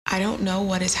I don't know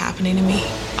what is happening to me.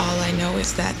 All I know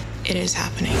is that it is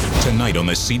happening. Tonight on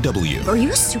the CW. Are you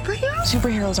a superhero?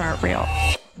 Superheroes aren't real.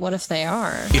 What if they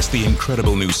are? It's the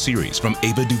incredible new series from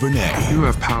Ava DuVernay. You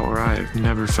have power I've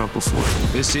never felt before.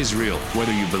 This is real,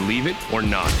 whether you believe it or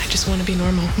not. I just want to be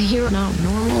normal. You're not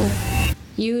normal.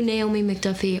 You, Naomi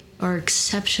McDuffie, are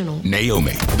exceptional.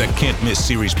 Naomi, the can't-miss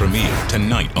series premiere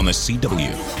tonight on the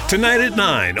CW. Tonight at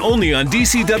 9, only on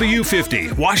DCW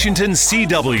 50, Washington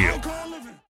CW.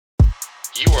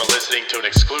 You are listening to an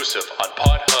exclusive on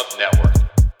PodHub Network.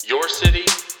 Your city,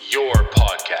 your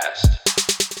podcast.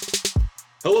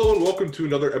 Hello and welcome to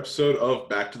another episode of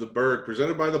Back to the Berg,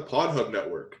 presented by the PodHub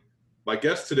Network. My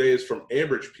guest today is from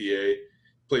Ambridge, PA.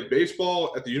 Played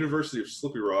baseball at the University of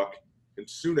Slippery Rock, and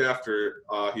soon after,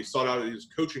 he sought out his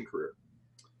coaching career.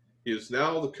 He is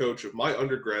now the coach of my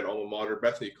undergrad alma mater,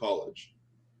 Bethany College.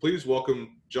 Please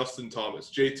welcome Justin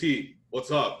Thomas. JT, what's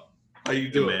up? How you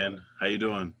doing? Hey man, how you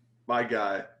doing? My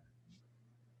guy.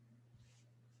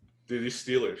 Dude, these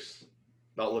Steelers,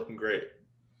 not looking great.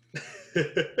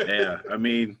 Yeah, I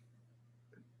mean,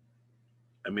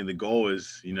 the goal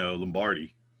is,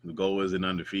 Lombardi. The goal is an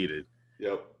undefeated.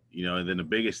 Yep. And then the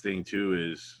biggest thing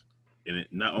too is,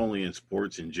 not only in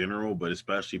sports in general, but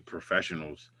especially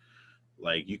professionals.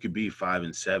 Like you could be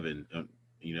 5-7,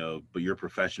 but you're a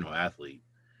professional athlete.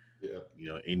 Yeah.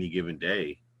 Any given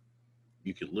day,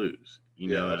 you could lose.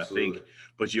 And I think,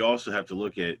 but you also have to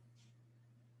look at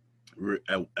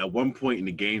one point in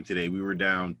the game today, we were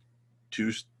down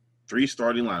 3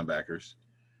 starting linebackers,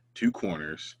 2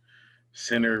 corners,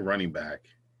 center, running back,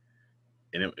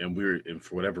 and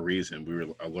for whatever reason we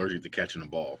were allergic to catching the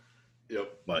ball.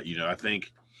 Yep. But I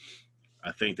think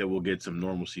that we'll get some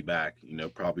normalcy back.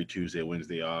 Probably Tuesday,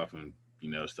 Wednesday off, and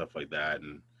stuff like that,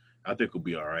 and I think we'll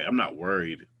be all right. I'm not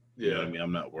worried. Yeah. You know what I mean?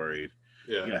 I'm not worried.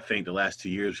 Yeah. I think the last 2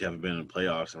 years we haven't been in the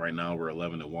playoffs, and right now we're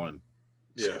 11-1.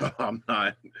 Yeah. So I'm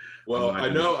not. Well, I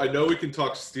know we can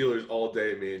talk Steelers all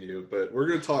day, me and you, but we're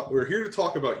here to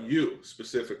talk about you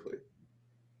specifically.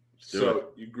 So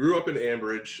you grew up in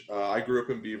Ambridge. I grew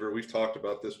up in Beaver. We've talked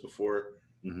about this before.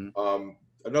 Mm-hmm.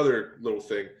 Another little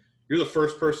thing. You're the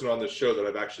first person on this show that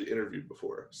I've actually interviewed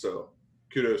before. So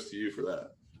kudos to you for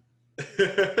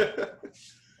that.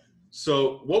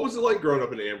 So what was it like growing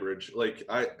up in Ambridge? Like,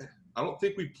 I don't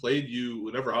think we played you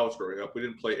whenever I was growing up. We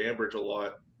didn't play Ambridge a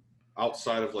lot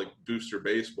outside of like booster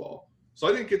baseball. So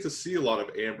I didn't get to see a lot of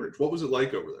Ambridge. What was it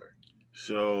like over there?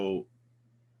 So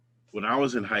when I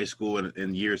was in high school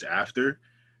and years after,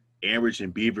 Ambridge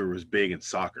and Beaver was big in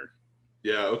soccer.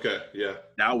 Yeah, okay, yeah.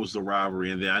 That was the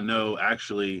rivalry. And then I know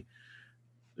actually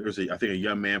there was I think a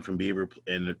young man from Beaver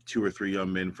and 2 or 3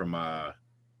 young men from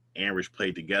Ambridge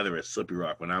played together at Slippery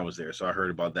Rock when I was there. So I heard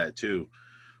about that too.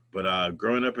 But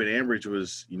growing up in Ambridge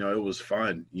was, it was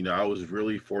fun. I was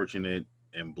really fortunate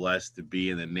and blessed to be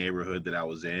in the neighborhood that I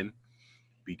was in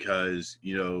because,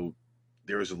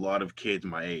 there was a lot of kids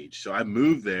my age. So I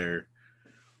moved there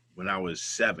when I was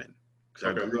 7 because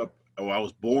I grew up, I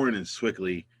was born in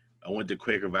Swickley. I went to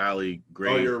Quaker Valley.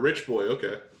 Oh, you're a rich boy.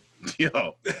 Okay. Yo.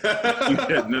 No.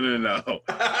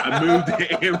 I moved to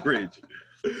Ambridge.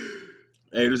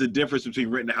 Hey, there's a difference between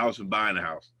renting a house and buying a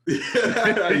house.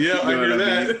 Yeah, I hear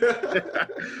that.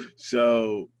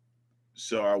 So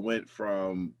I went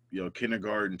from,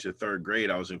 kindergarten to 3rd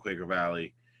grade. I was in Quaker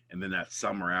Valley. And then that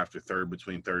summer after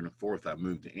between 3rd and 4th, I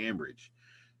moved to Ambridge.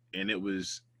 And it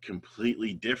was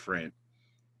completely different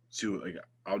to,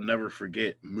 I'll never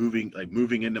forget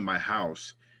moving into my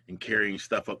house and carrying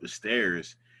stuff up the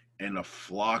stairs. And a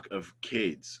flock of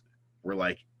kids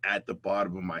were at the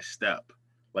bottom of my step,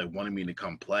 wanting me to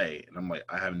come play. And I'm like,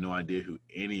 I have no idea who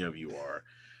any of you are.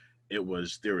 There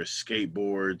was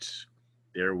skateboards,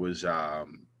 there was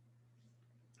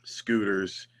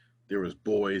scooters, there was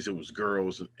boys, it was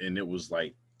girls, and it was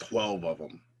 12 of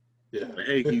them. Yeah.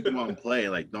 Hey, can you come out and play?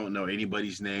 Don't know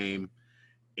anybody's name,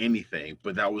 anything.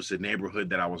 But that was the neighborhood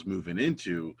that I was moving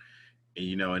into.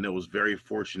 And, and it was very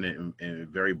fortunate and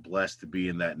very blessed to be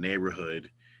in that neighborhood.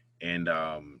 And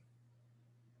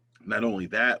not only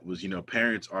that was,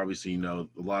 parents, obviously, a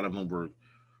lot of them were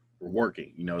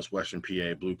working. It's Western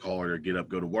PA, blue collar, get up,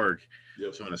 go to work.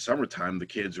 Yep. So in the summertime, the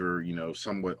kids are,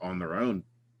 somewhat on their own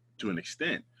to an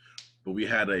extent. But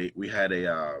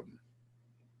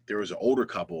there was an older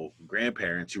couple,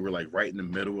 grandparents, who were right in the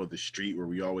middle of the street where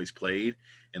we always played,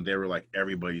 and they were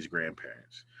everybody's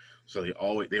grandparents. So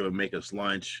they would make us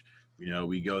lunch.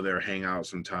 We go there, hang out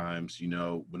sometimes.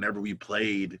 Whenever we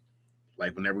played,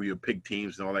 whenever we would pick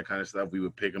teams and all that kind of stuff, we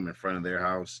would pick them in front of their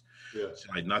house. Yeah.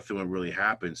 So nothing would really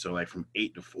happen. So from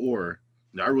 8 to 4,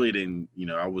 I really didn't.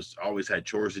 I always had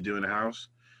chores to do in the house.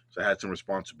 So I had some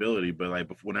responsibility, but like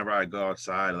whenever I go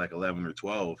outside at like 11 or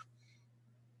 12,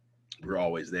 we're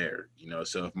always there, you know?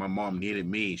 So if my mom needed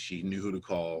me, she knew who to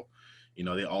call. You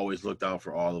know, they always looked out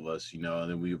for all of us, you know,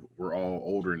 and then we're all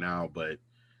older now, but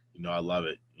you know, I love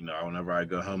it. You know, whenever I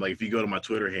go home, like if you go to my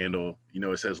Twitter handle, you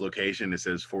know, it says location, it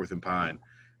says 4th and Pine,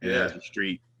 and it has the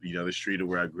street, you know, the street of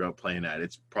where I grew up playing at.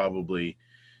 It's probably,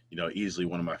 you know, easily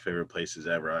one of my favorite places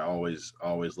ever. I always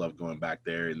love going back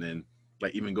there. And then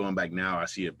like even going back now, I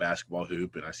see a basketball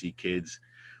hoop and I see kids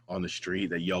on the street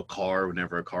that yell car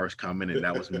whenever a car's coming, and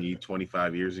that was me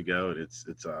 25 years ago. And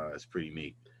it's pretty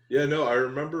neat. Yeah, no, I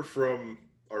remember from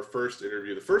our first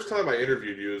interview, the first time I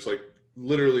interviewed you was like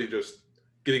literally just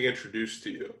getting introduced to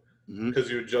you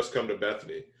because you had just come to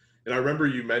Bethany. And I remember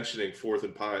you mentioning 4th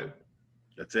and Pine.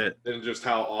 That's it. And just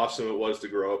how awesome it was to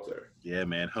grow up there. Yeah,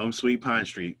 man. Home sweet Pine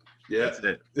Street. Yeah.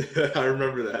 That's it. I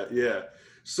remember that. Yeah.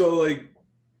 So like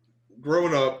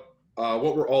growing up,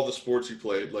 what were all the sports you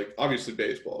played? Like obviously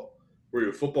baseball. Were you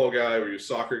a football guy? Were you a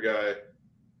soccer guy?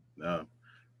 No.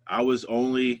 I was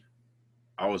only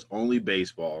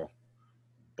baseball,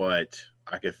 but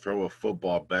I could throw a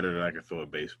football better than I could throw a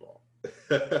baseball.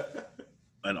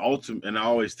 And I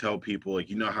always tell people, like,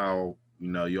 you know how,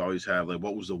 you know, you always have like,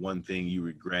 what was the one thing you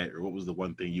regret, or what was the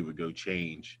one thing you would go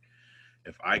change?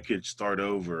 If I could start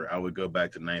over, I would go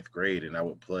back to 9th grade and I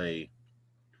would play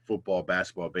football,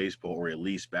 basketball, baseball, or at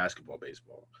least basketball,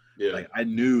 baseball. Yeah. Like I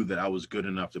knew that I was good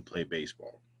enough to play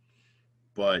baseball,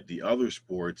 but the other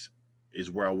sports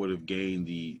is where I would have gained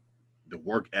the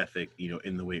work ethic, you know,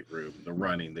 in the weight room, the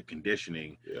running, the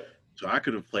conditioning. Yeah. So I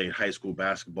could have played high school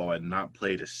basketball and not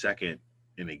played a second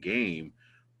in a game,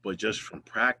 but just from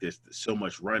practice, so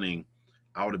much running,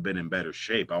 I would have been in better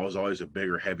shape. I was always a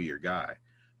bigger, heavier guy,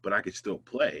 but I could still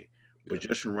play. But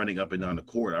just from running up and down the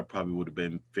court, I probably would have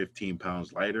been 15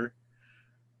 pounds lighter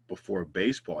before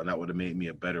baseball, and that would have made me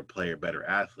a better player, better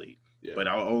athlete. Yeah. But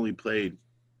I only played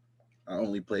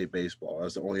baseball.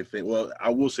 That's the only thing. Well, I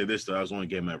will say this though, that was the only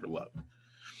game I ever loved.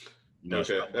 You know,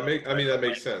 okay, so that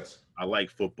makes sense. I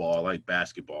like football. I like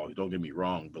basketball. Don't get me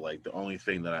wrong, but like the only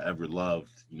thing that I ever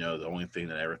loved, you know, the only thing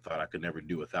that I ever thought I could never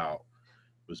do without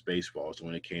was baseball. So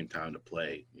when it came time to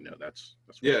play, you know, that's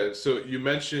yeah. So you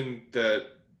mentioned that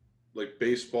like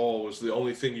baseball was the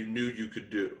only thing you knew you could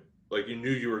do. Like you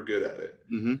knew you were good at it.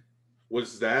 Mm-hmm.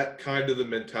 Was that kind of the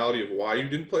mentality of why you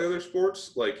didn't play other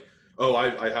sports? Like, oh,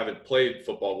 I haven't played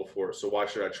football before, so why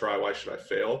should I try? Why should I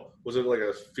fail? Was it like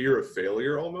a fear of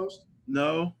failure almost?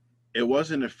 No, it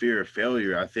wasn't a fear of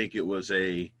failure. I think it was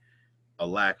a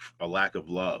lack of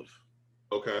love.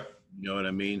 Okay. You know what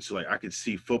I mean? So like I could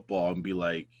see football and be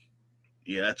like,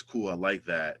 yeah, that's cool. I like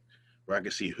that. Or I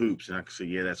could see hoops and I could say,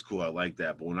 yeah, that's cool. I like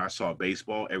that. But when I saw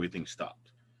baseball, everything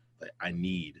stopped. Like I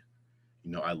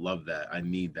love that. I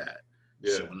need that.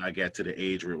 Yeah. So when I got to the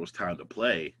age where it was time to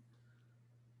play,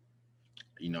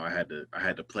 you know, I had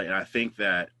to play. And I think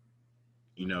that,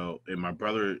 you know, and my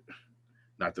brother,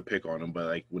 not to pick on him, but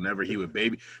like whenever he would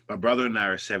my brother and I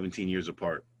are 17 years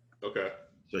apart. Okay.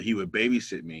 So he would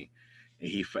babysit me, and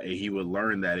he would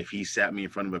learn that if he sat me in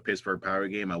front of a Pittsburgh Power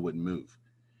game, I wouldn't move.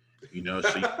 You know,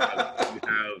 so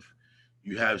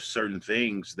you have certain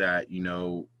things that, you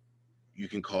know, you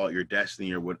can call it your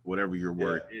destiny or whatever your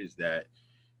word is that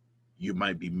you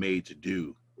might be made to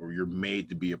do, or you're made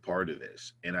to be a part of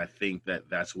this. And I think that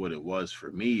that's what it was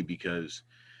for me, because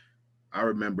I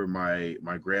remember my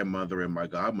grandmother and my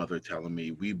godmother telling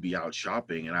me we'd be out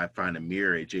shopping and I'd find a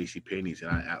mirror at JCPenney's and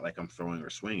I act like I'm throwing or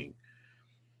swinging.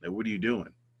 Like, what are you doing?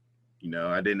 You know,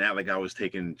 I didn't act like I was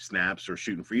taking snaps or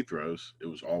shooting free throws. It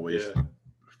was always a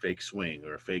fake swing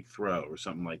or a fake throw or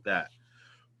something like that.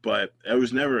 But it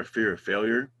was never a fear of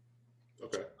failure.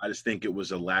 Okay. I just think it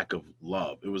was a lack of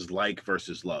love. It was like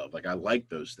versus love. Like I liked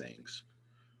those things,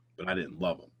 but I didn't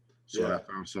love them. So when I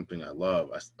found something I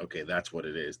love, okay, that's what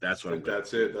it is. That's what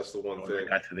That's it. That's the one thing. When I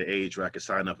got to the age where I could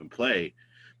sign up and play,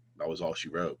 that was all she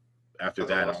wrote. After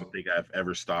that, awesome. I don't think I've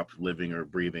ever stopped living or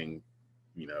breathing,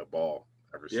 you know, ball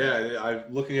ever since. Yeah, I'm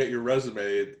looking at your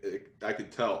resume. I can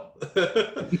tell.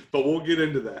 But we'll get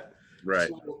into that. Right.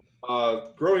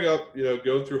 So, growing up, you know,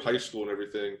 going through high school and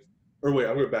everything. Or wait,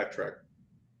 I'm going to backtrack.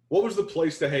 What was the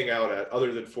place to hang out at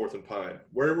other than 4th and Pine?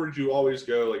 Where would you always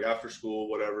go, like after school,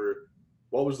 whatever?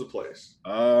 What was the place?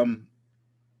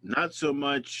 Not so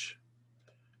much.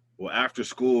 Well, after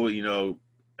school, you know,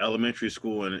 elementary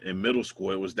school and middle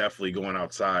school, it was definitely going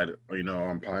outside, you know,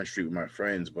 on Pine Street with my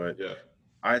friends. But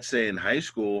I'd say in high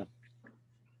school,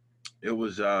 it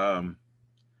was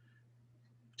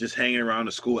just hanging around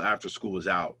the school after school was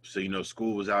out. So, you know,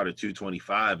 school was out at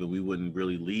 2:25 and we wouldn't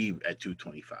really leave at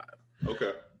 2:25.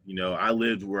 Okay. You know, I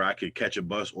lived where I could catch a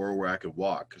bus or where I could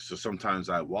walk. So sometimes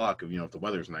I walk, you know, if the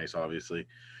weather's nice, obviously.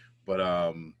 But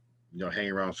you know,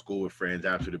 hang around school with friends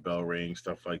after the bell rings,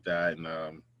 stuff like that. And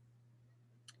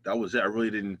that was it. I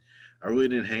really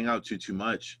didn't hang out too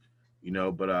much, you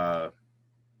know, but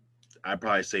I'd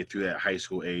probably say through that high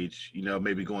school age, you know,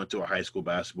 maybe going to a high school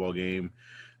basketball game.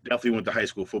 Definitely went to high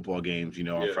school football games, you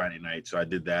know, on Friday night. So I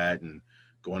did that, and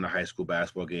going to high school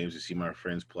basketball games to see my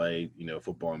friends play, you know,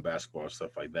 football and basketball and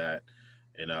stuff like that.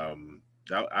 And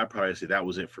I'd probably say that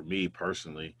was it for me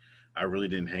personally. I really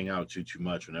didn't hang out too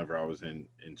much whenever I was in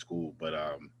school, but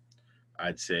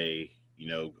I'd say, you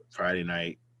know, Friday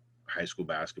night, high school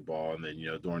basketball, and then, you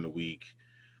know, during the week,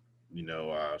 you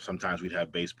know, sometimes we'd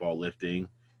have baseball lifting,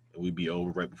 and we'd be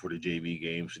over right before the JV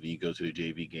game. So then you go to the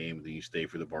JV game, and then you stay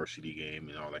for the varsity game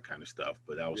and all that kind of stuff.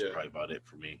 But that was probably about it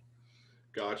for me.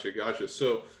 Gotcha.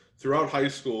 So throughout high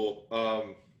school,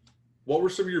 what were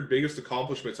some of your biggest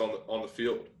accomplishments on the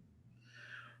field?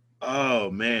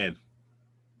 Oh, man.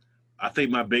 I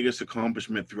think my biggest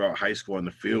accomplishment throughout high school on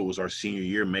the field was our senior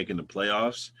year making the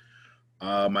playoffs.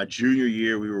 My junior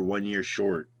year, we were 1 year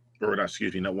short. Or not,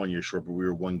 excuse me, not 1 year short, but we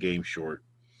were one game short.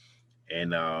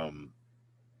 And,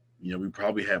 you know, we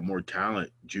probably had more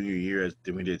talent junior year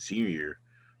than we did senior year.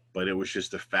 But it was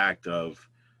just the fact of,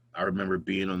 I remember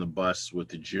being on the bus with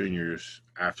the juniors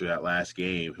after that last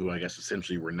game, who I guess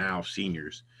essentially were now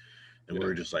seniors. And we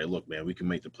were just like, look, man, we can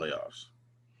make the playoffs.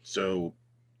 So,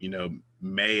 you know,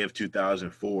 May of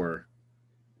 2004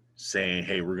 saying,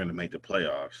 hey, we're going to make the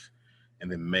playoffs.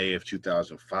 And then May of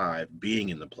 2005 being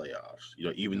in the playoffs, you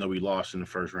know, even though we lost in the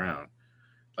first round,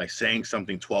 like saying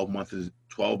something 12 months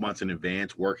in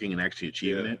advance, working and actually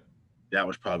achieving it. That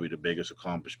was probably the biggest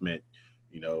accomplishment,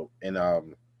 you know. And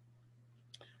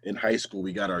in high school,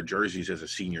 we got our jerseys as a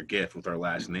senior gift with our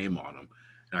last name on them.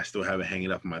 And I still have it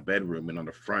hanging up in my bedroom. And on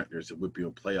the front, there's a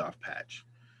WPIAL playoff patch.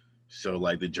 So,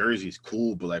 like, the jersey's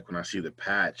cool, but, like, when I see the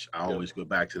patch, I always go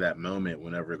back to that moment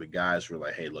whenever the guys were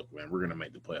like, hey, look, man, we're going to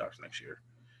make the playoffs next year.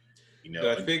 You know,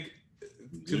 and I think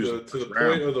to the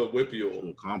point of the WPIAL.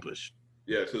 Accomplished.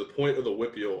 Yeah, to the point of the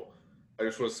WPIAL, I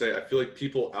just want to say I feel like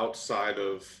people outside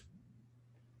of,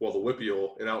 well, the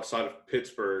WPIAL and outside of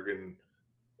Pittsburgh and,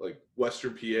 like,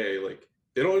 Western PA, like,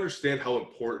 they don't understand how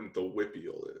important the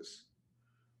WPIAL is.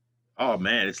 Oh,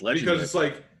 man, it's legendary. Because it's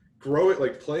like,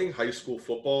 playing high school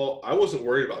football, I wasn't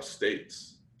worried about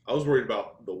states. I was worried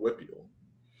about the WPIAL.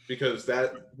 Because I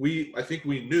think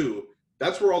we knew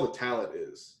that's where all the talent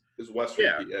is Western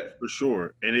PA. For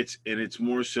sure. And it's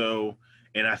more so,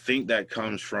 and I think that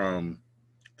comes from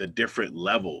the different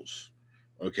levels.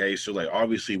 Okay, so like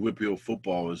obviously WPIAL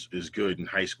football is good in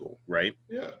high school, right?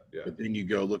 Yeah. But then you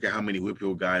go look at how many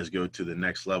WPIAL guys go to the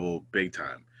next level big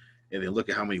time. And then look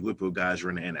at how many WPIAL guys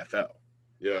are in the NFL.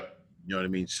 Yeah. You know what I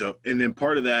mean? So, and then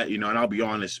part of that, you know, and I'll be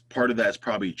honest, part of that's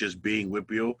probably just being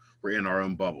WPIAL. We're in our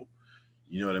own bubble.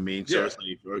 You know what I mean? So it's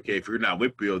like, okay, if you're not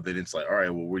WPIAL, then it's like, all right,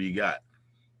 well, what do you got?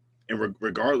 And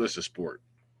regardless of sport,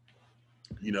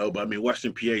 you know, but I mean,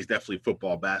 Western PA is definitely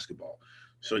football, basketball.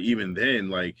 So even then,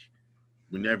 like,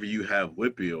 whenever you have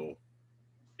WPIAL,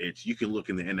 you can look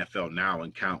in the NFL now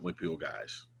and count WPIAL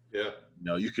guys. Yeah. You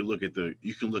know, you can look at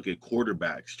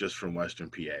quarterbacks just from Western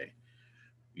PA.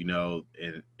 You know,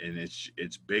 and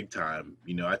it's big time.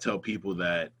 You know, I tell people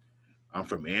that I'm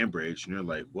from Ambridge, and they're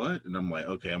like, "What?" And I'm like,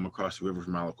 "Okay, I'm across the river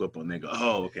from Aliquippa," and they go,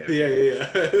 "Oh, okay." Yeah.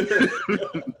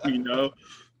 You know,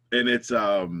 and it's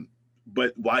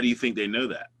but why do you think they know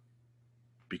that?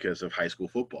 Because of high school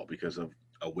football, because of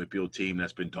a WPIAL team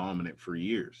that's been dominant for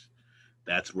years.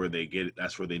 That's where they get it.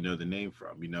 That's where they know the name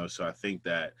from. You know, so I think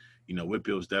that, you know,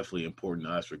 WPIAL is definitely important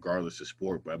to us, regardless of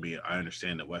sport. But I mean, I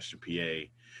understand that Western PA,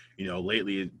 you know,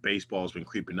 lately baseball has been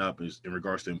creeping up in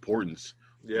regards to importance.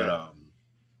 Yeah. But,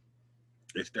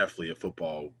 it's definitely a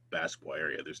football, basketball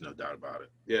area. There's no doubt about it.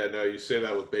 Yeah, no, you say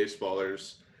that with baseball.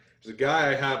 There's a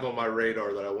guy I have on my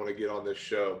radar that I want to get on this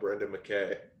show, Brendan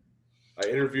McKay. I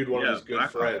interviewed one of his good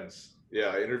friends. Yeah,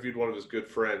 I interviewed one of his good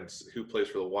friends who plays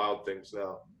for the Wild Things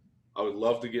now. I would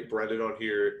love to get Brendan on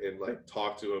here and like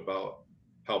talk to him about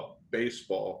how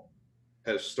baseball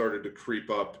has started to creep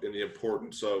up in the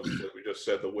importance of, like we just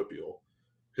said, the WPIAL.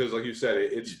 Because like you said,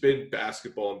 it's been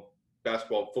basketball and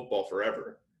football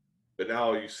forever. But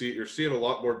now you're seeing a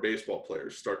lot more baseball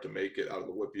players start to make it out of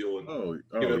the WPIAL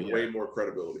and give it way more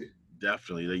credibility.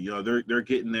 Definitely. You know, they're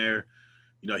getting there.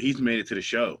 You know, he's made it to the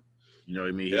show. You know what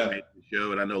I mean? He made it to the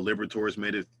show, and I know Libertor's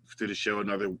made it to the show,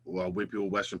 another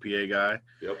WPIAL Western PA guy.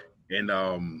 Yep.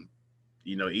 And,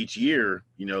 you know, each year,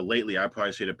 you know, lately, I'd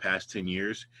probably say the past 10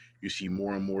 years, you see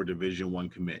more and more Division I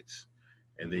commits.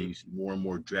 And then you see more and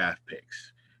more draft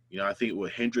picks. I think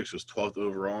Hendricks was 12th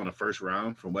overall in the first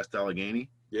round from West Allegheny.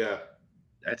 Yeah.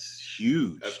 That's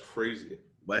huge. That's crazy.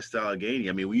 West Allegheny.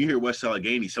 I mean, when you hear West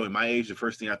Allegheny, somebody my age, the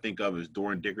first thing I think of is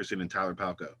Doran Dickerson and Tyler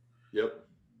Palco. Yep.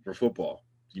 For football,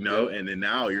 Yep. And then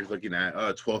now you're looking at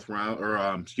 12th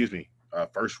round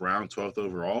first round, 12th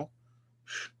overall.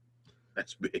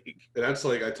 That's big. And that's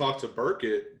like, I talked to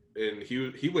Burkett, and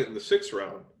he went in the 6th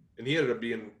round, and he ended up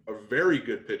being a very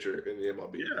good pitcher in the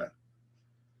MLB.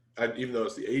 Yeah. Even though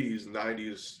it's the 80s,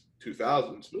 90s,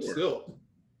 2000s, but still.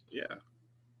 Yeah.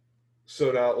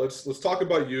 So now let's talk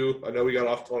about you. I know we got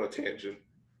off on a tangent,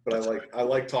 but I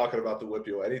like talking about the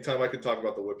WIPUL. Anytime I can talk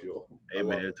about the WIPUL. Hey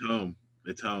man, it's home.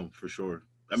 It's home for sure.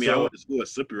 I mean, I went to school at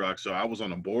Slippery Rock, so I was on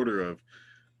the border of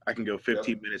I can go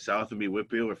 15 minutes south and be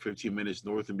WIPUL, or 15 minutes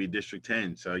north and be District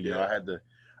 10. So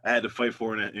I had to fight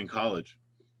for it in college.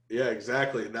 Yeah,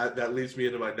 exactly. And that leads me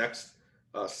into my next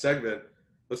segment.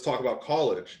 Let's talk about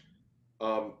college.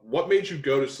 What made you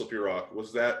go to Slippery Rock?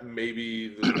 Was that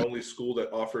maybe the only school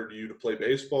that offered you to play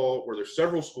baseball? Were there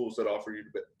several schools that offer you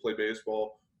to play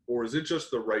baseball? Or is it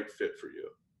just the right fit for you?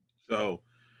 So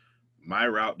my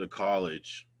route to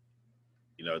college,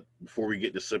 before we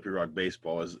get to Slippery Rock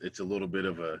baseball, it's a little bit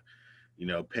of a,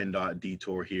 PennDOT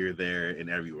detour here, there, and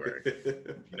everywhere.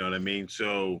 You know what I mean?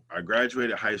 So I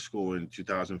graduated high school in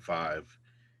 2005,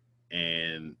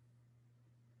 and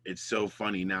it's so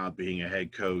funny now being a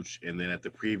head coach, and then at the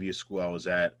previous school I was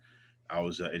at, I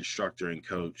was an instructor and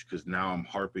coach, because now I'm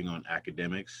harping on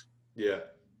academics. Yeah.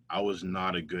 I was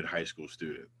not a good high school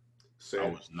student. Same. I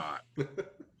was not.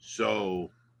 So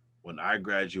when I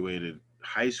graduated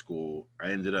high school, I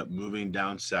ended up moving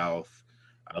down south.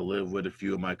 I lived with a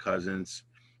few of my cousins.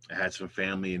 I had some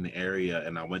family in the area,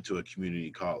 and I went to a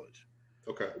community college.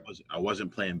 Okay. I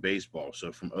wasn't playing baseball.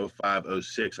 So from 05,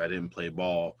 06, I didn't play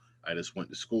ball. I just went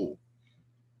to school.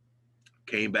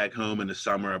 Came back home in the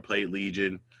summer. I played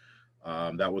Legion.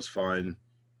 That was fun.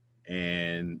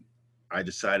 And I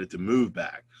decided to move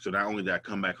back. So not only did I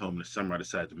come back home in the summer, I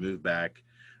decided to move back.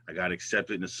 I got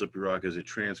accepted into Slippery Rock as a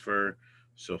transfer.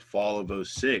 So fall of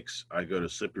 06, I go to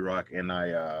Slippery Rock, and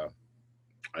I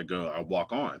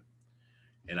walk on,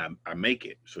 and I make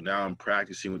it. So now I'm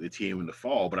practicing with the team in the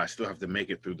fall, but I still have to make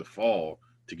it through the fall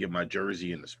to get my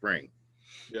jersey in the spring.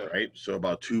 Yeah. Right. So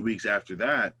about 2 weeks after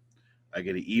that, I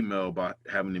get an email about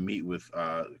having to meet with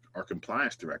our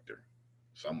compliance director.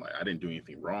 So I'm like, I didn't do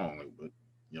anything wrong, but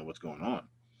what's going on?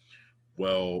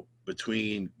 Well,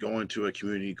 between going to a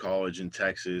community college in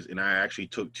Texas, and I actually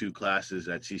took 2 classes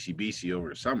at CCBC over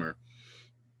the summer,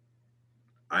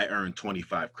 I earned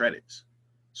 25 credits.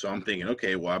 So I'm thinking,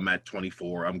 okay, well, I'm at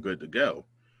 24, I'm good to go.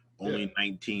 Only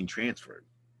 19 transferred.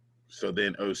 So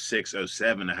then 06,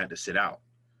 07, I had to sit out.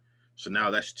 So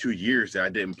now that's 2 years that I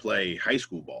didn't play high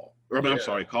school ball,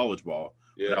 college ball,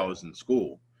 but I was in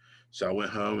school. So I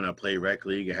went home and I played rec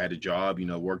league. I had a job,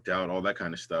 worked out, all that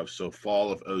kind of stuff. So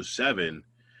fall of 07,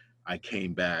 I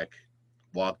came back,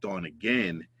 walked on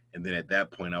again. And then at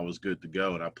that point I was good to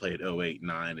go. And I played 08,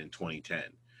 09, and 2010.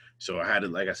 So I had,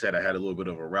 like I said, I had a little bit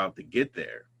of a route to get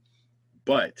there.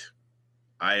 But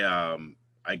I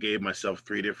gave myself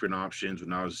 3 different options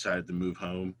when I was decided to move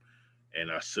home. And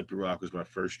Slippery Rock was my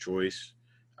first choice.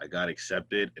 I got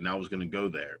accepted, and I was going to go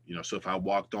there. So if I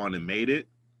walked on and made it,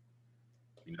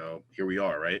 here we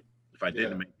are, right? If I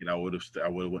didn't make it, I would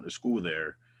have went to school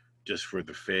there, just for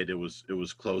the fit. It was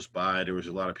close by. There was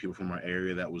a lot of people from my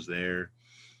area that was there,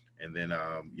 and then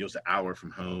it was an hour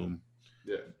from home.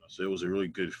 Yeah. So it was a really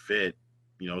good fit.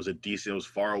 It was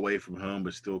far away from home,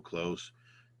 but still close.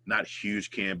 Not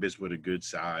huge campus, but a good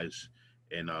size,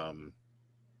 and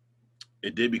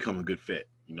it did become a good fit.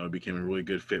 It became a really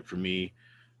good fit for me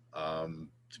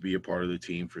to be a part of the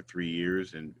team for 3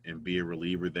 years and be a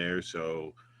reliever there.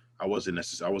 So I wasn't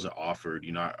offered.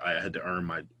 I had to earn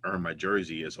my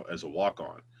jersey as a walk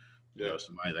on. Yeah.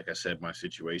 So like I said, my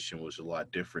situation was a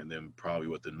lot different than probably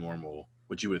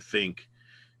what you would think,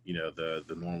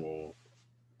 the normal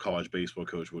college baseball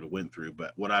coach would have went through.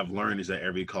 But what I've learned is that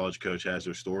every college coach has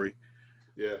their story.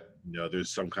 Yeah.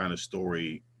 There's some kind of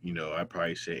story. I'd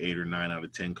probably say 8 or 9 out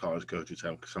of 10 college coaches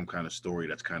have some kind of story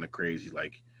that's kind of crazy.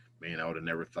 Like, man, I would have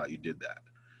never thought you did that.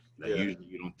 Usually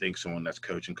you don't think someone that's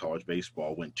coaching college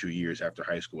baseball went 2 years after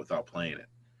high school without playing it.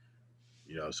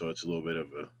 So it's a little bit of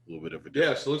a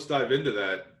yeah. So let's dive into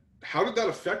that. How did that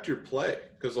affect your play?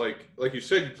 Because like you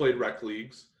said, you played rec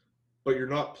leagues, but you're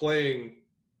not playing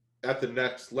at the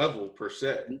next level per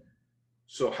se.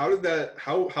 So how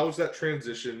was that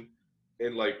transition?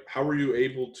 And how were you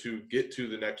able to get to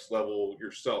the next level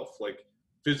yourself,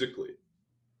 physically?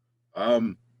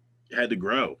 Had to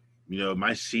grow.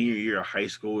 My senior year of high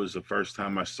school was the first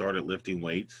time I started lifting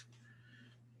weights.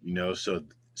 So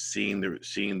seeing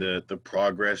the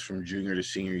progress from junior to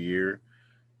senior year,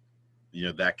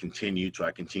 that continued. So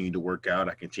I continued to work out.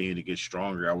 I continued to get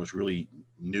stronger. I was really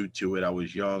new to it. I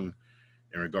was young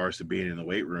in regards to being in the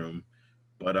weight room,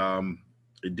 but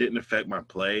it didn't affect my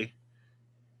play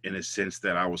in a sense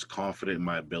that I was confident in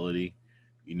my ability,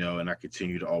 and I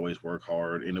continued to always work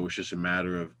hard. And it was just a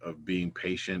matter of being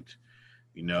patient,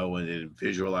 and then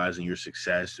visualizing your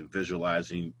success and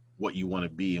visualizing what you want to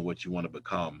be and what you want to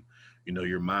become.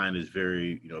 Your mind is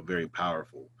very, very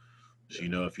powerful. So,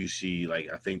 if you see, like,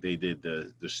 I think they did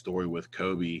the story with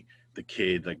Kobe, the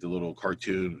kid, like the little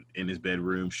cartoon in his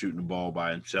bedroom shooting the ball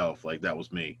by himself. Like, that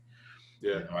was me.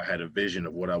 Yeah. I had a vision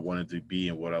of what I wanted to be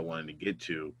and what I wanted to get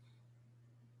to.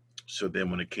 So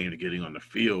then when it came to getting on the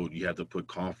field, you have to put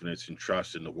confidence and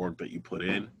trust in the work that you put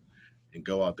in and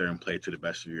go out there and play to the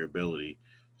best of your ability.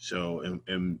 So,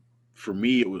 and for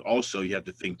me, it was also, you have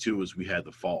to think too, is we had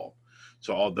the fall.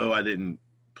 So although I didn't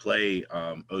play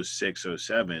 06,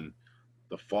 07,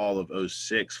 the fall of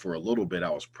 06 for a little bit, I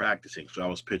was practicing. So I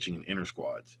was pitching in inter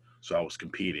squads. So I was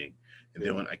competing. And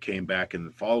then when I came back in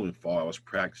the following fall, I was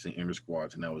practicing inter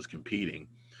squads and I was competing.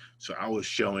 So I was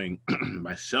showing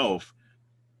myself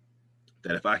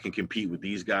that if I can compete with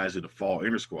these guys in the fall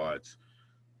inter squads,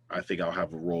 I think I'll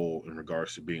have a role in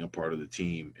regards to being a part of the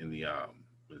team in the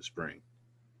spring.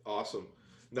 Awesome.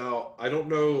 Now, I don't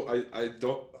know.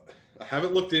 I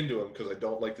haven't looked into him because I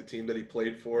don't like the team that he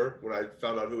played for when I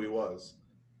found out who he was.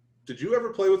 Did you ever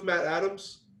play with Matt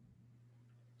Adams?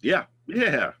 Yeah.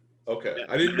 Okay.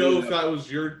 I didn't know if that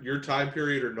was your time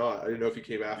period or not. I didn't know if he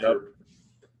came after. Yep.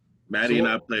 Maddie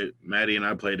and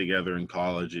I played together in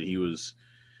college, and he was,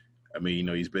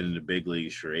 he's been in the big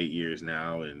leagues for 8 years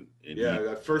now. And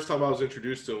that first time I was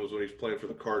introduced to him was when he was playing for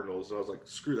the Cardinals, and I was like,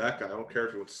 screw that guy. I don't care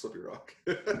if he went to Slippy Rock.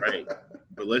 Right.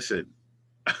 But listen,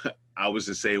 I was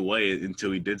the same way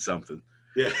until he did something.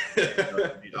 Yeah.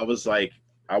 I was like,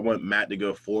 I want Matt to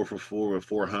go 4 for 4 with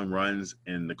 4 home runs,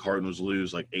 and the Cardinals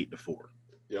lose like 8-4.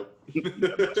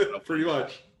 Yep. Pretty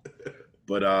much.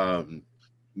 But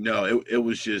no, it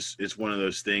was just, it's one of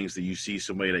those things that you see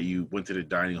somebody that you went to the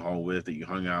dining hall with, that you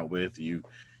hung out with, you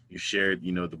shared,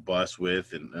 the bus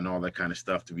with, and all that kind of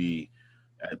stuff, to be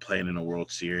playing in a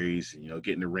World Series, and,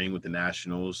 get in the ring with the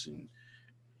Nationals. And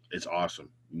it's awesome.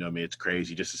 It's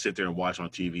crazy just to sit there and watch on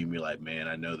TV and be like, man,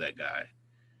 I know that guy.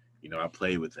 I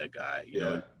played with that guy.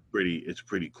 It's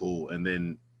pretty cool. And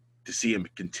then to see him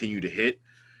continue to hit,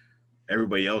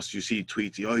 everybody else, you see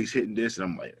tweets, oh, he's hitting this, and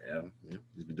I'm like, yeah,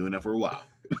 he's been doing that for a while.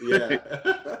 Yeah.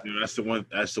 That's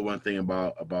the one thing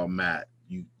about Matt.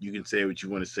 You can say what you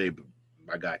want to say, but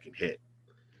my guy can hit.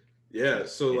 Yeah.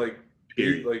 So like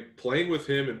playing with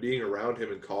him and being around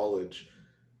him in college,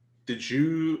 did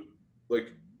you,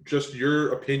 like, just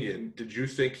your opinion, did you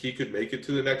think he could make it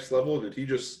to the next level? Did he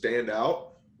just stand out,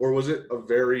 or was it a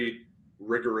very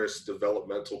rigorous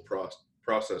developmental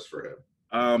process for him?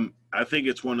 I think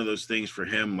it's one of those things for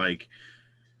him, like,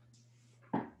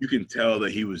 you can tell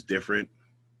that he was different.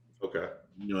 Okay.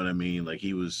 You know what I mean? Like,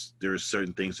 there were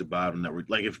certain things about him that were,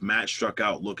 like, if Matt struck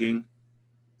out looking,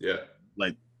 yeah,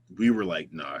 like, we were like,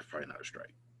 no, it's probably not a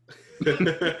strike.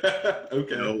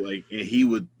 Okay. And he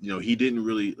would, he didn't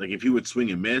really, like, if he would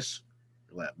swing and miss,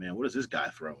 you're like, man, what is this guy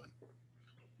throwing?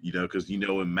 Because,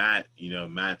 when Matt,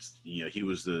 Matt's, he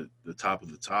was the top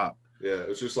of the top. Yeah,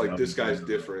 it's just like, this guy's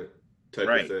different type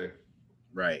of thing.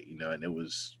 Right. And it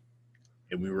was,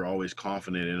 and we were always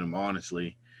confident in him,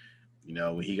 honestly.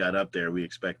 When he got up there, we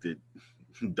expected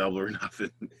double or nothing.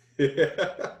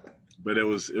 Yeah. But it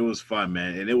was fun,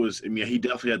 man. And it was, he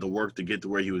definitely had to work to get to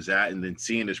where he was at, and then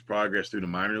seeing his progress through the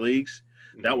minor leagues,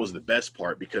 that was the best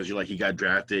part, because you're like, he got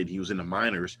drafted, he was in the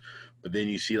minors, but then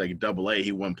you see, like, AA,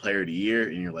 he won player of the year,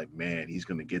 and you're like, man, he's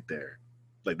going to get there.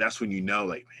 Like, that's when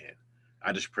like, man,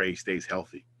 I just pray he stays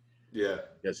healthy. Yeah.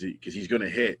 Because he's going to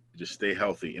hit, just stay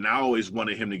healthy. And I always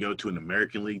wanted him to go to an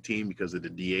American League team because of the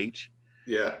DH.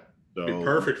 Yeah. So, be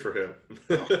perfect for him.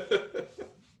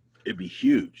 It'd be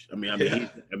huge.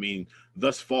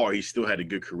 Thus far, he still had a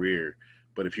good career.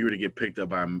 But if he were to get picked up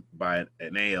by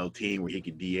an AL team where he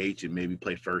could DH and maybe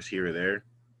play first here or there,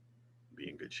 be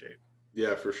in good shape.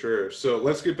 Yeah, for sure. So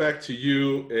let's get back to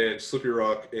you and Slippy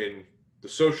Rock and the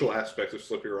social aspects of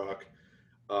Slippy Rock.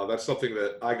 That's something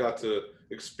that I got to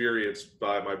experience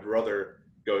by my brother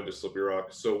going to Slippy Rock.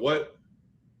 So what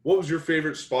was your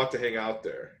favorite spot to hang out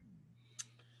there?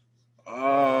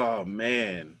 Oh,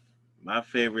 man. My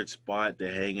favorite spot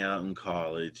to hang out in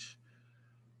college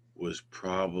was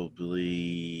I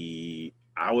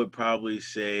would probably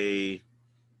say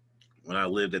when I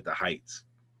lived at the Heights.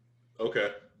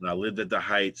 Okay. When I lived at the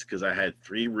Heights, because I had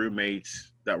 3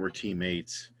 roommates that were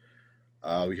teammates.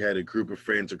 We had a group of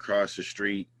friends across the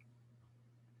street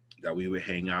that we would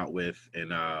hang out with,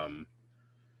 and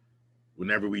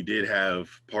whenever we did have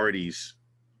parties,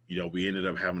 we ended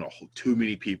up having too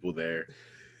many people there,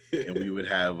 and we would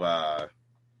have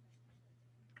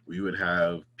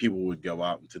people would go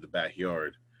out into the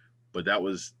backyard. But that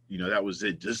was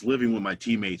it. Just living with my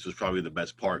teammates was probably the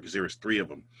best part, because there was 3 of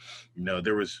them.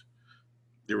 There was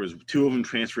 2 of them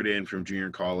transferred in from junior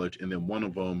college, and then one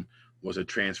of them was a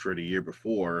transfer the year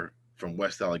before from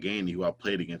West Allegheny, who I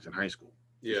played against in high school.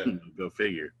 Yeah. Go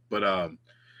figure. But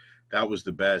that was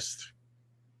the best.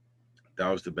 That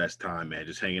was the best time, man.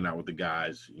 Just hanging out with the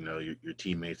guys, your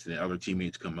teammates, and then other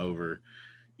teammates come over,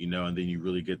 and then you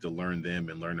really get to learn them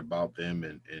and learn about them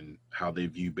and how they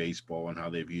view baseball and how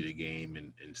they view the game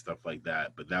and stuff like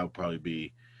that. But that would probably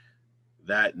be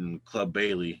that and Club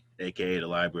Bailey, aka the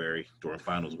library, during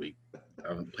finals week.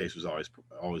 The place was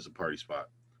always a party spot.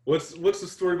 What's the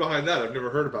story behind that? I've never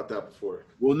heard about that before.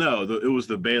 Well, no, it was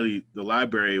the Bailey. The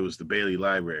library was the Bailey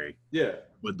Library. Yeah.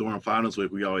 But during finals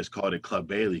week, we always called it Club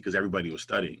Bailey because everybody was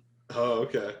studying. Oh,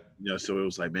 okay. So it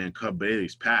was like, man, Club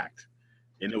Bailey's packed.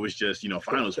 And it was just,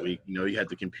 finals week. You had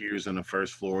the computers on the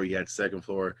first floor, you had second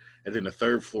floor, and then the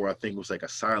third floor, I think, was like a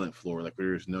silent floor, like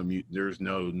there's no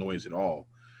noise at all.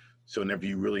 So whenever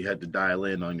you really had to dial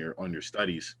in on your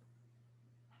studies,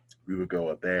 we would go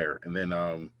up there. And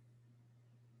then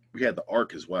we had the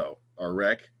Arc as well, our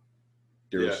rec.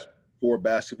 There was 4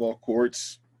 basketball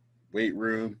courts, weight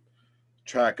room,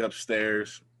 track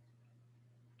upstairs.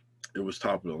 It was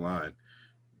top of the line.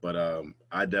 But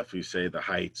I definitely say the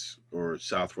Heights or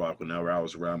South Rock whenever I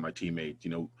was around my teammates.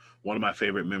 One of my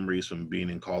favorite memories from being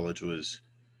in college was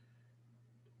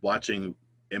watching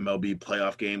MLB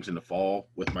playoff games in the fall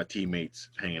with my teammates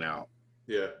hanging out.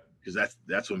 Yeah. Because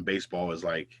that's when baseball is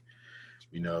like,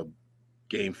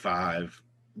 game 5,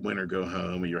 win or go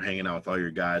home, and you're hanging out with all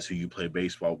your guys who you play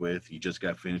baseball with. You just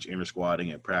got finished inter-squatting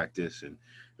at practice, and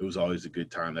it was always a good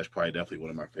time. That's probably definitely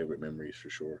one of my favorite memories for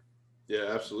sure. Yeah,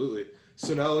 absolutely.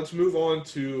 So now let's move on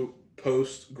to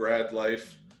post-grad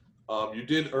life. You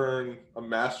did earn a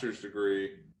master's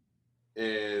degree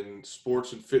in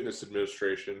sports and fitness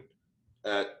administration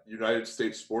at United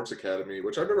States Sports Academy,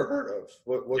 which I've never heard of.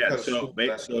 What kind of school is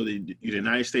that? So the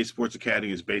United States Sports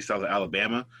Academy is based out of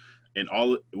Alabama, and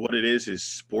what it is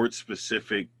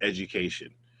sports-specific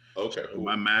education. Okay. So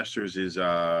my master's is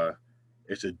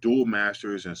it's a dual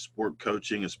master's in sport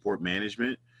coaching and sport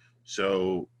management.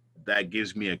 So that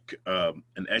gives me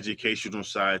an educational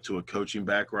side to a coaching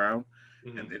background,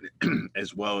 and then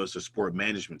as well as the sport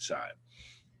management side.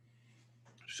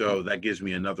 So that gives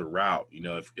me another route.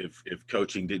 If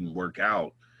coaching didn't work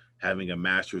out, having a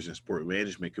master's in sport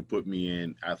management could put me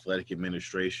in athletic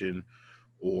administration,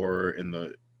 or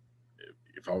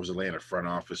if I was to land a front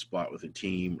office spot with a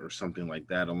team or something like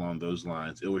that along those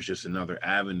lines. It was just another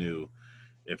avenue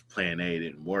if plan A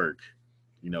didn't work,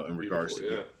 in regards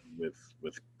to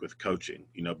with coaching,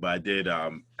 but I did,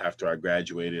 after I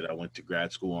graduated, I went to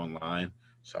grad school online.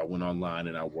 So I went online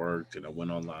and I worked, and I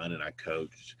went online and I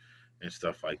coached and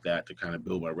stuff like that to kind of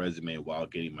build my resume while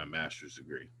getting my master's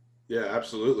degree. Yeah,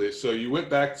 absolutely. So you went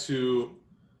back to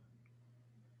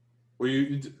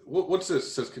what's this? It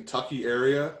says Kentucky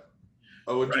area.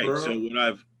 Oh,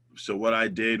 right. So what I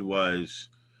did was,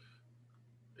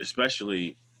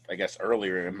 especially, I guess,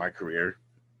 earlier in my career,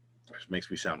 which makes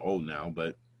me sound old now,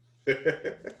 but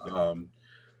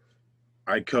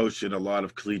I coached in a lot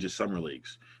of collegiate summer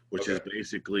leagues, which is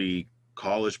basically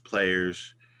college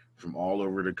players from all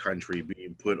over the country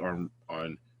being put on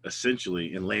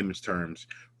essentially, in layman's terms,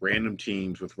 random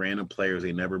teams with random players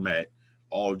they never met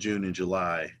all June and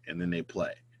July, and then they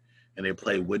play. And they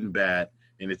play wooden bat,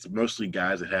 and it's mostly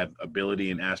guys that have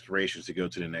ability and aspirations to go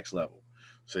to the next level.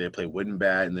 So they play wooden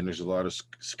bat, and then there's a lot of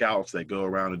scouts that go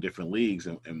around to different leagues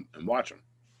and watch them.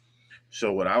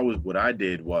 So what I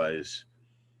did was,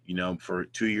 for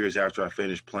 2 years after I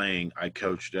finished playing, I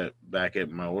coached back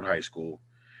at my old high school.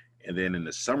 And then in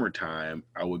the summertime,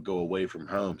 I would go away from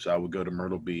home. So I would go to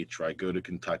Myrtle Beach, or I'd go to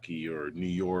Kentucky or New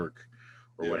York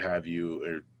or what have you,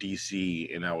 or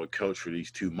DC, and I would coach for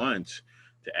these 2 months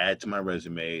to add to my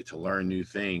resume, to learn new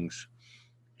things,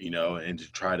 and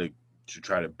to try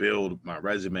to build my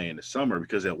resume in the summer.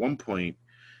 Because at one point,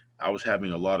 I was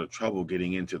having a lot of trouble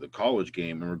getting into the college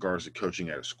game in regards to coaching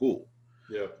at a school.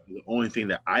 Yeah. The only thing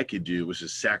that I could do was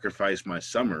just sacrifice my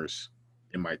summers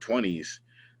in my 20s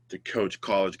to coach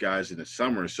college guys in the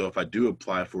summer. So if I do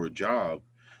apply for a job,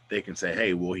 they can say,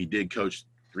 hey, well, he did coach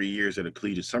 3 years at a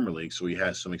collegiate summer league, so he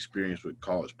has some experience with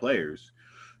college players.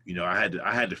 I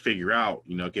had to figure out,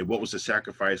 okay, what was the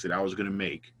sacrifice that I was going to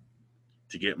make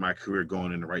to get my career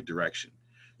going in the right direction?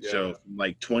 Yeah. So from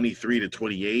like 23 to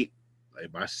 28,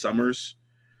 like my summers,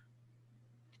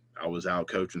 I was out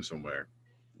coaching somewhere,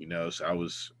 so I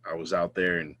was out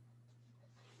there and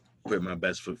putting my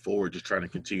best foot forward, just trying to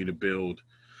continue to build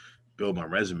my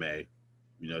resume,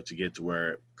 to get to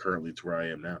where I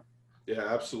am now. Yeah,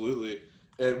 absolutely.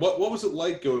 And what was it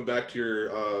like going back to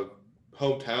your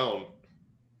hometown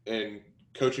and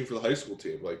coaching for the high school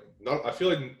team? Like, I feel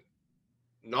like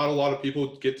not a lot of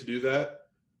people get to do that.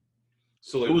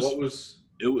 So like, it was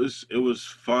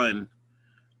fun.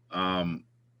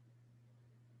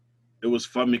 It was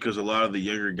fun because a lot of the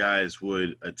younger guys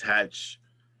would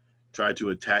try to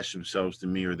attach themselves to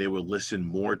me, or they would listen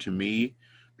more to me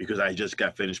because I just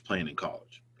got finished playing in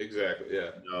college. Exactly.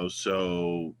 Yeah.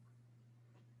 So,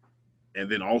 and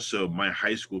then also my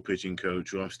high school pitching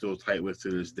coach, who I'm still tight with to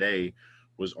this day,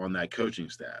 was on that coaching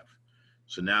staff.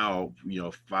 So now,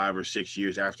 5 or 6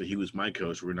 years after he was my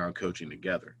coach, we're now coaching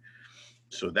together.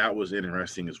 So that was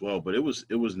interesting as well. But it was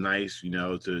nice,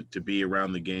 to be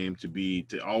around the game,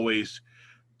 to always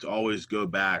go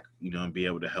back, and be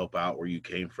able to help out where you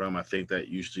came from. I think that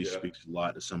usually speaks a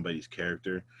lot to somebody's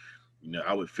character.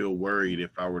 I would feel worried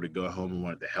if I were to go home and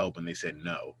wanted to help and they said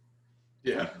no.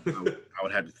 Yeah. I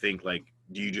would have to think, like,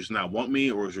 do you just not want me,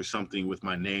 or is there something with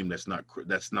my name that's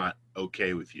not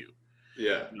okay with you?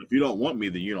 Yeah. If you don't want me,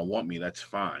 then you don't want me. That's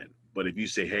fine. But if you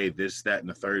say, hey, this, that, and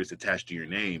the third is attached to your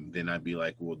name, then I'd be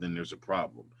like, well, then there's a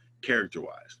problem,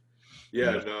 character-wise.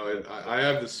 Yeah, no, and I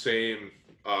have the same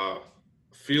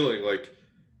feeling. Like,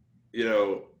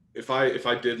 if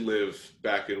I did live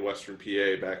back in Western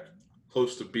PA, back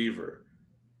close to Beaver,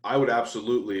 I would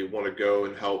absolutely want to go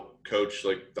and help coach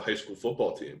like the high school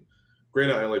football team.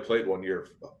 Granted, I only played 1 year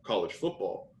of college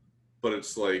football, but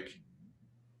it's like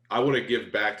I want to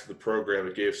give back to the program.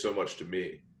 It gave so much to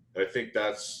me. And I think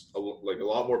that's a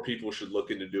lot more people should look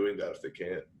into doing that if they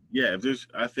can. Yeah,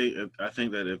 I think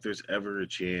that if there's ever a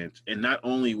chance, and not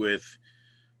only with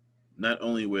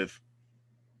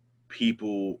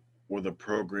people or the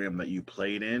program that you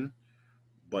played in,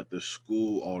 but the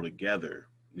school altogether.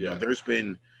 Yeah. There's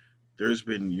been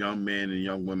young men and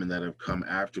young women that have come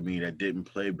after me that didn't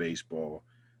play baseball,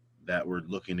 that were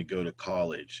looking to go to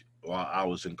college while I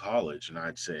was in college, and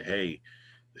I'd say, hey,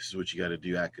 this is what you got to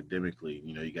do academically.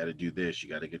 You got to do this. You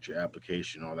got to get your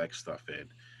application, all that stuff in.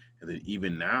 And then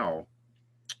even now,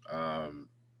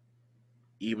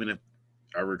 even if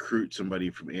I recruit somebody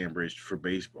from Ambridge for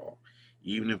baseball,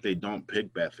 even if they don't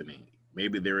pick Bethany,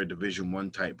 maybe they're a Division I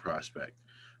type prospect,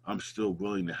 I'm still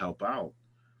willing to help out.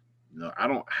 I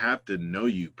don't have to know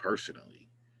you personally.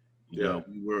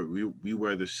 We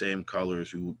wear the same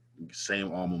colors,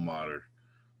 same alma mater.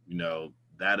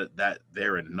 That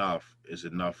there is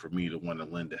enough for me to want to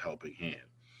lend a helping hand,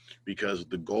 because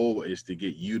the goal is to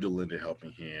get you to lend a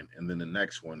helping hand, and then the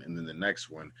next one, and then the next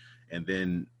one, and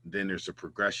then there's a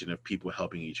progression of people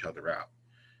helping each other out.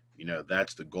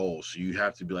 That's the goal. So you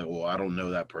have to be like, well, I don't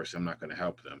know that person, I'm not going to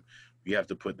help them. You have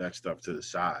to put that stuff to the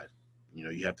side.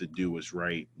 You have to do what's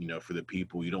right, for the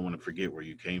people. You don't want to forget where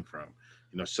you came from.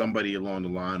 Somebody along the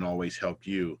line always helped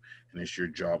you, and it's your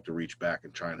job to reach back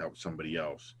and try and help somebody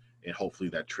else. And hopefully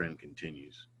that trend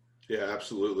continues. Yeah,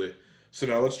 absolutely. So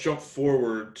now let's jump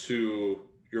forward to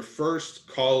your first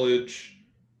college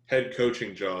head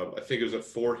coaching job. I think it was at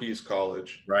Voorhees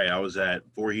College. Right. I was at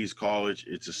Voorhees College.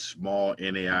 It's a small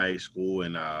NAIA school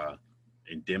in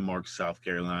Denmark, South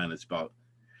Carolina. It's about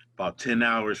 10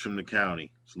 hours from the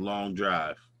county. It's a long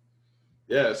drive.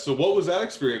 Yeah. So what was that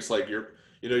experience like?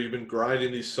 You've been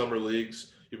grinding these summer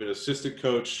leagues. You've been assistant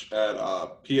coach at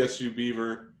PSU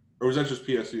Beaver. Or was that just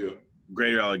PSU?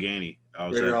 Greater Allegheny.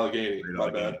 Greater Allegheny.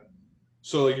 My bad.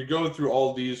 So like you're going through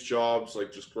all these jobs,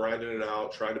 like just grinding it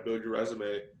out, trying to build your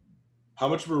resume. How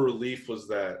much of a relief was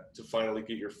that to finally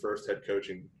get your first head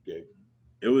coaching gig?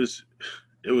 It was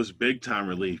big time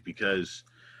relief, because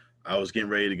I was getting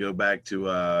ready to go back to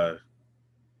the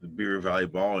Beaver Valley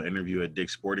Ball and interview at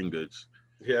Dick's Sporting Goods.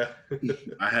 Yeah.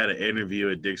 I had an interview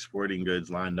at Dick's Sporting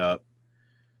Goods lined up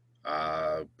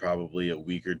probably a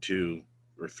week or 2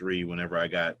 or 3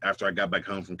 after I got back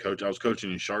home from coach. I was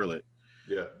coaching in Charlotte.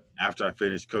 Yeah. After I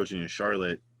finished coaching in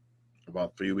Charlotte,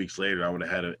 about 3 weeks later, I would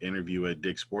have had an interview at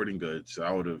Dick's Sporting Goods. So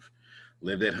I would have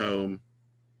lived at home,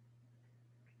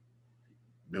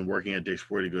 been working at Dick's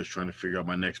Sporting Goods, trying to figure out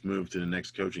my next move to the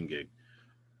next coaching gig.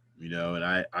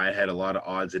 And I had a lot of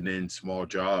odds and ends, small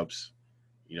jobs.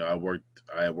 I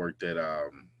worked at a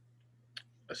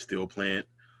steel plant.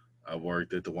 I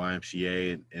worked at the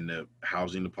YMCA in the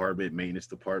housing department, maintenance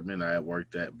department. I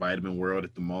worked at Vitamin World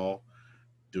at the mall,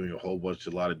 doing a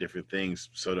lot of different things.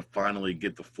 So to finally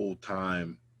get the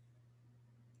full-time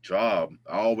job,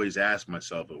 I always ask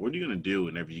myself, what are you going to do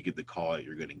whenever you get the call that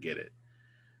you're going to get it?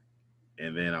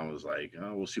 And then I was like,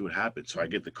 oh, we'll see what happens. So I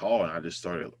get the call and I just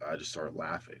started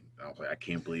laughing. I was like, I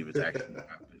can't believe it's actually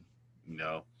happened. You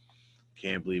know,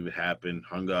 can't believe it happened.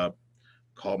 Hung up,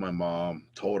 called my mom,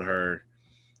 told her,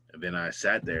 and then I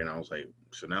sat there and I was like,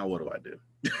 so now what do I do?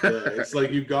 Yeah, it's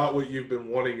like you got what you've been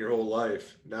wanting your whole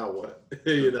life. Now what?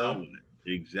 You know?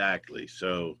 Exactly.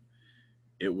 So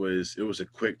it was a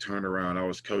quick turnaround. I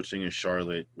was coaching in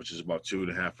Charlotte, which is about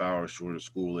 2.5 hours from where the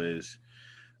school is.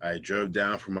 I drove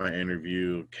down for my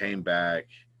interview, came back,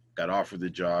 got offered the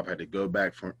job, had to go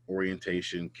back for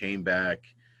orientation, came back,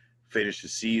 finished the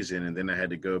season, and then I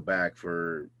had to go back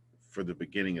for the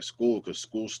beginning of school because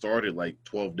school started like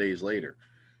 12 days later.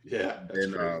 Yeah.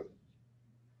 And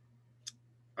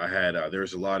I had there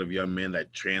was a lot of young men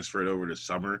that transferred over to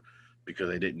summer because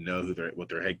they didn't know what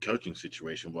their head coaching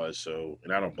situation was. So,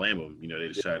 and I don't blame them. You know, they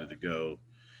decided to go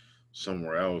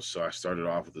somewhere else. So I started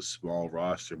off with a small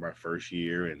roster my first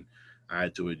year, and I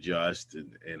had to adjust.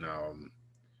 And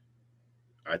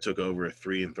I took over a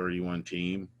 3-31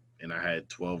 team, and I had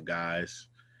 12 guys.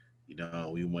 You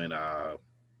know, we went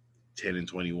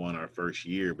 10-21 our first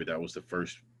year, but that was the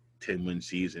first 10-win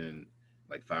season in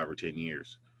like 5 or 10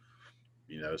 years.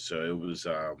 You know, so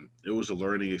it was a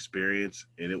learning experience,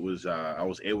 and it was I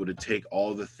was able to take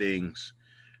all the things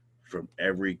from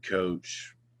every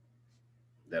coach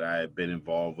that I had been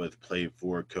involved with, played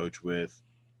for, coached with,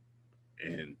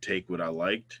 and take what I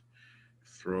liked,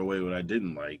 throw away what I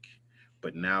didn't like.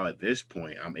 But now at this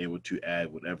point, I'm able to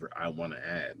add whatever I want to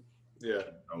add. Yeah,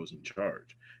 I was in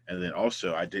charge, and then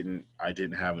also I didn't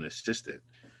have an assistant,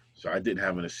 so I didn't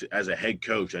have as a head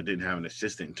coach. I didn't have an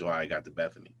assistant until I got to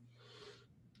Bethany.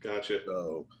 Gotcha.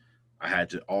 So I had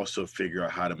to also figure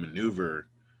out how to maneuver.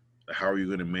 How are you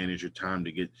going to manage your time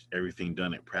to get everything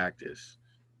done at practice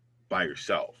by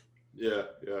yourself? Yeah.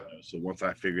 So once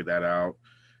I figured that out,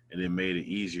 and it made it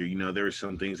easier. You know, there were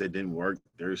some things that didn't work.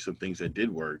 There were some things that did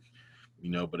work.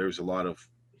 You know, but there was a lot of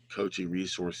coaching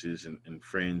resources and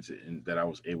friends that I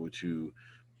was able to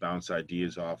bounce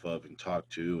ideas off of and talk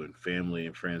to, and family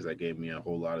and friends that gave me a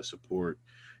whole lot of support,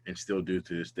 and still do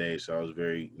to this day. So I was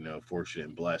very, you know, fortunate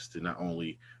and blessed to not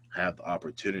only have the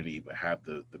opportunity, but have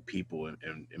the people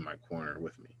in my corner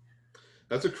with me.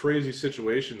 That's a crazy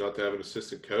situation not to have an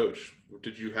assistant coach.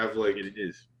 Did you have like?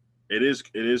 It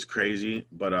is crazy,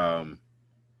 but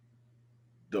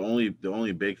the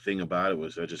only big thing about it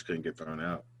was I just couldn't get thrown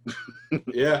out.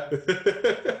 Yeah.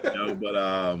 You know, but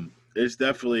it's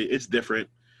different.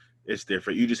 It's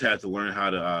different. You just have to learn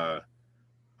how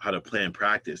to plan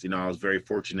practice. You know, I was very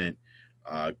fortunate.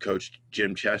 Coach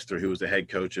Jim Chester, who was the head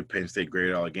coach of Penn State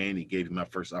Greater Allegheny, gave me my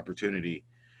first opportunity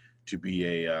to be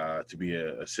a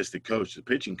assistant coach, the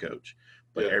pitching coach.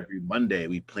 But every Monday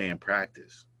we plan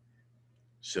practice.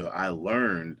 So I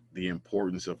learned the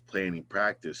importance of planning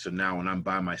practice. So now when I'm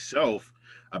by myself,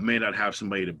 I may not have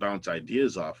somebody to bounce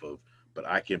ideas off of, but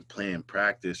I can plan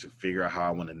practice and figure out how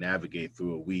I want to navigate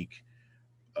through a week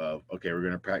of, okay, we're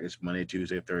going to practice Monday,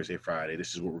 Tuesday, Thursday, Friday.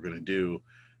 This is what we're going to do.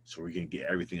 So we can get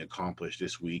everything accomplished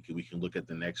this week, and we can look at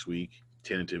the next week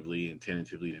tentatively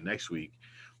the next week.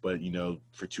 But, you know,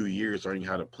 for 2 years learning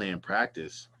how to plan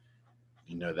practice,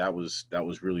 you know, that was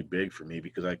really big for me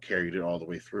because I carried it all the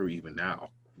way through even now.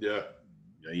 Yeah.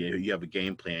 You know, you have a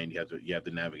game plan. You have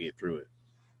to navigate through it.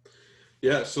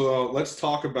 Yeah. So let's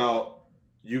talk about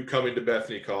you coming to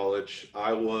Bethany College.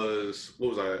 I was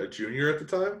a junior at the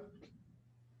time?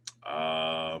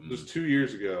 It was 2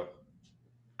 years ago.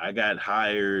 I got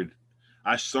hired.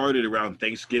 I started around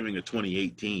Thanksgiving of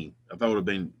 2018. I thought it would have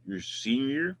been your senior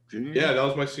year? Junior year? Yeah, that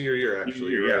was my senior year,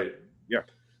 actually. You're right. Yeah.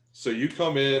 So you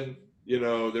come in, you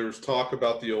know, there was talk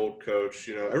about the old coach.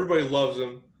 You know, everybody loves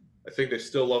him. I think they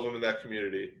still love him in that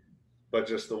community. But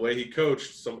just the way he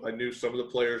coached, I knew some of the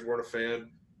players weren't a fan.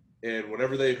 And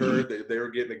whenever they heard that they were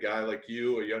getting a guy like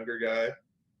you, a younger guy,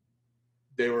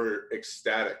 they were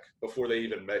ecstatic before they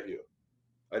even met you.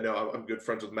 I know I'm good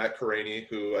friends with Matt Caraney,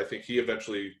 who I think he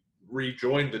eventually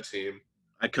rejoined the team.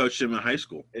 I coached him in high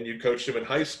school. And you coached him in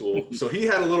high school. So he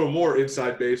had a little more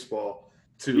inside baseball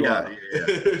to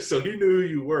so he knew who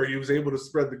you were. He was able to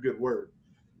spread the good word.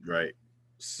 Right.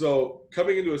 So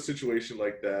coming into a situation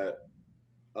like that,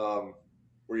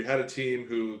 where you had a team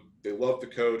who they loved the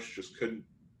coach, just couldn't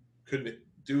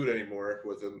do it anymore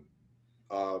with him,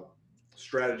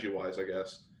 strategy-wise, I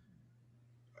guess.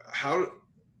 How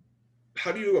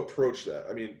do you approach that?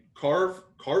 I mean, Carv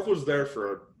was there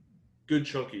for a good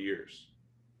chunk of years.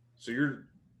 So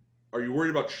are you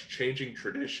worried about changing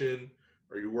tradition?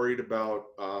 Are you worried about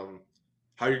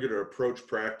how you're going to approach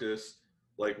practice?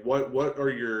 Like what are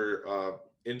your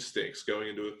instincts going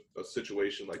into a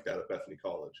situation like that at Bethany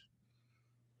College?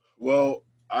 Well,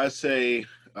 I say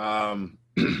the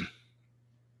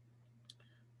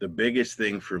biggest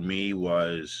thing for me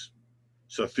was,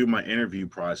 so through my interview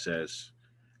process,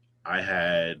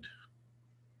 there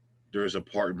was a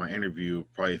part in my interview,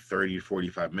 probably 30,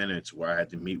 45 minutes, where I had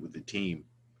to meet with the team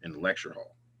in the lecture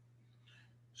hall.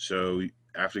 So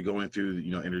after going through,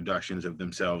 introductions of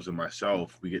themselves and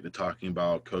myself, we get to talking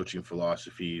about coaching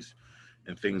philosophies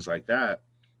and things like that.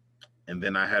 And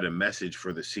then I had a message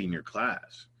for the senior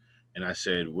class. And I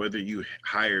said, whether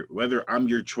I'm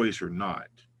your choice or not,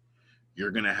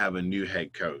 you're going to have a new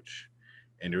head coach.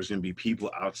 And there's going to be people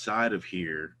outside of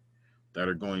here that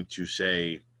are going to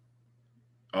say,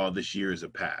 oh, this year is a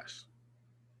pass.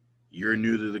 You're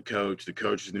new to the coach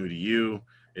is new to you.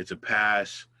 It's a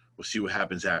pass. We'll see what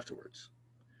happens afterwards.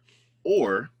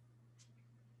 Or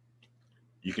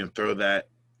you can throw that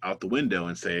out the window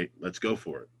and say, let's go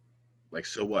for it. Like,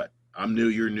 so what? I'm new,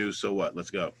 you're new, so what?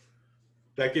 Let's go.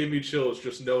 That gave me chills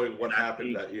just knowing what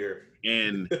happened that year.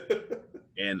 And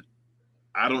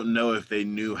I don't know if they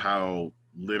knew how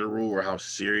literal or how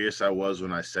serious I was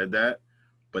when I said that,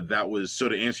 but that was, so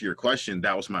to answer your question,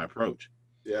 that was my approach.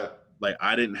 Yeah. Like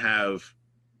I didn't have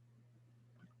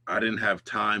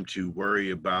time to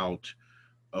worry about,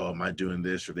 oh, am I doing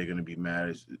this? Are they going to be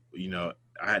mad?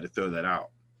 I had to throw that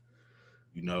out.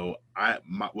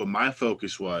 What my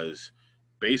focus was,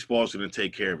 baseball is going to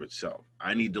take care of itself.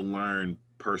 I need to learn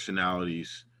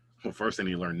personalities. Well, first I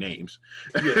need to learn names.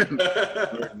 Yeah.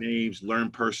 Learn names,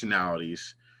 learn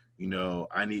personalities.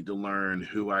 I need to learn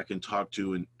who I can talk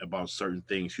to about certain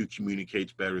things, who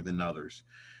communicates better than others,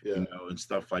 yeah. And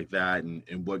stuff like that, and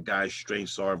what guys'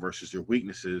 strengths are versus their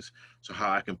weaknesses, so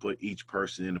how I can put each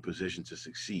person in a position to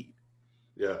succeed.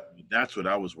 Yeah. That's what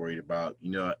I was worried about.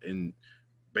 In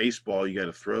baseball, you got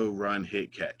to throw, run,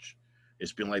 hit, catch.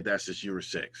 It's been like that since you were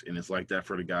 6, and it's like that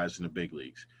for the guys in the big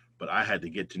leagues. But I had to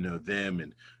get to know them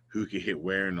and who could hit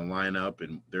where in the lineup,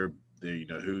 and they're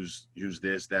who's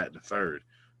this, that, and the third.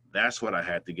 That's what I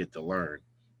had to get to learn.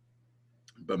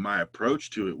 But my approach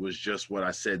to it was just what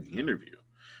I said in the interview.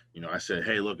 I said,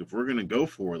 hey, look, if we're going to go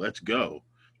for it, let's go.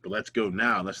 But let's go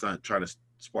now. Let's not try to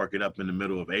spark it up in the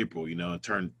middle of April, and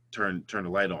turn the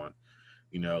light on.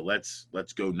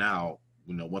 Let's go now,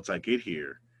 once I get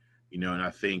here. And I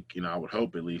think, I would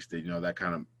hope at least that, that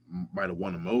kind of might have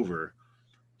won them over.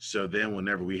 So then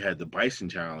whenever we had the Bison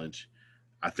Challenge,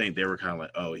 I think they were kind of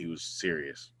like, oh, he was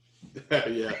serious.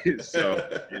 Yeah. So,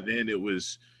 and then it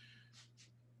was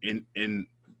in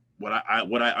what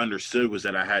I understood was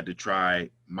that I had to try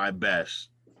my best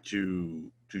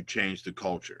to change the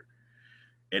culture.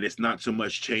 And it's not so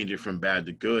much change it from bad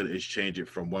to good, it's change it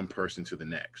from one person to the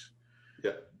next.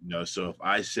 Yeah. So if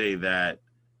I say that,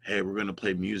 hey, we're going to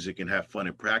play music and have fun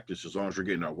in practice as long as we're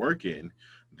getting our work in,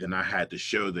 then I had to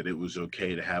show that it was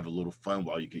okay to have a little fun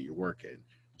while you get your work in,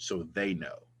 so they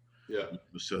know. Yeah.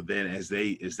 So then as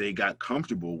they got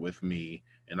comfortable with me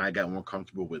and I got more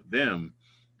comfortable with them,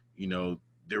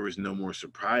 there was no more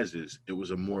surprises. It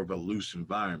was a more of a loose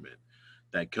environment.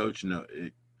 That coach,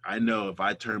 I know if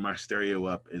I turn my stereo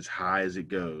up as high as it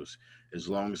goes, as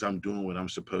long as I'm doing what I'm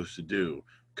supposed to do,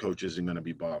 coach isn't going to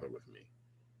be bothered with me.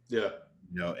 Yeah.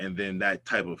 And then that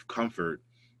type of comfort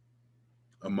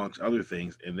amongst other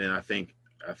things. And then I think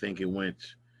it went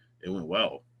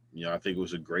well. I think it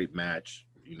was a great match,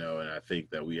 and I think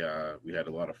that we had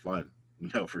a lot of fun,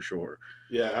 for sure.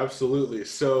 Yeah, absolutely.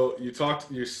 So you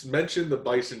mentioned the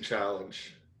Bison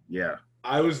Challenge. Yeah.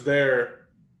 I was there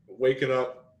waking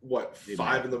up,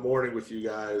 5 in the morning with you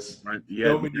guys,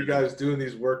 filming you guys doing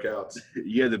these workouts.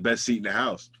 You had the best seat in the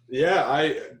house.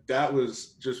 Yeah, that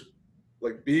was just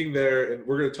like being there, and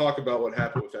we're going to talk about what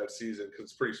happened with that season because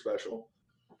it's pretty special.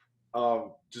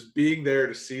 Just being there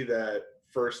to see that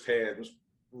firsthand was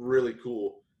really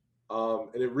cool.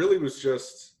 And it really was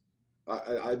just,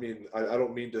 I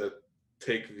don't mean to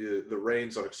take the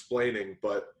reins on explaining,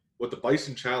 but what the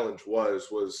Bison Challenge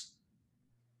was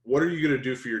what are you going to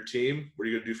do for your team? What are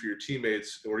you going to do for your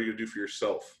teammates? And what are you going to do for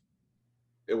yourself?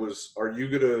 It was, are you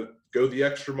going to go the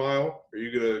extra mile? Are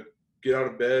you going to get out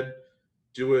of bed,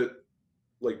 do it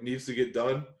like needs to get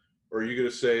done? Or are you going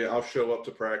to say, I'll show up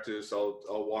to practice, I'll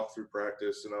walk through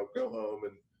practice, and I'll go home,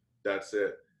 and that's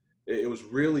it? It was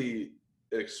really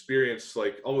an experience,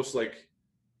 almost like,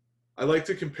 I like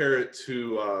to compare it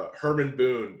to Herman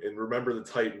Boone in Remember the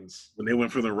Titans. When they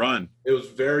went for the run. It was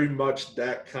very much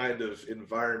that kind of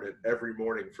environment every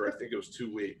morning for, I think it was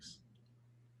 2 weeks.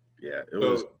 Yeah, it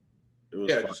was fun.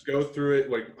 Just go through it.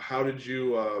 Like, how did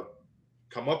you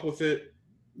come up with it?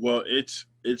 Well, it's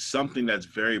something that's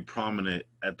very prominent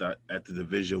at the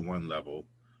Division I level.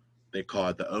 they call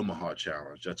it the Omaha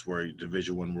Challenge. That's where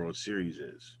Division I World Series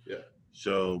is. Yeah.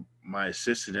 So my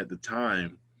assistant at the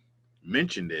time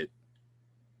mentioned it,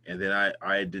 and then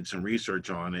I did some research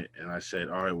on it, and I said,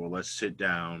 all right, well, let's sit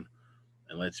down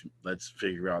and let's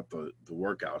figure out the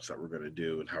workouts that we're going to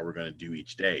do and how we're going to do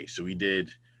each day. So we did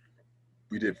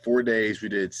 4 days. We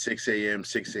did 6 a.m.,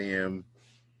 6 a.m.,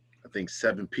 I think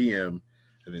 7 p.m.,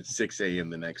 and then 6 a.m.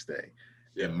 the next day.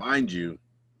 Yeah. And mind you,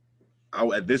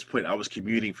 at this point, I was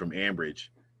commuting from Ambridge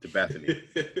to Bethany.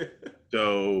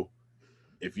 So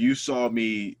if you saw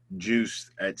me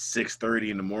juiced at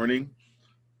 6:30 in the morning,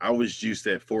 I was juiced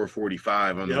at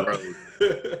 4:45 on the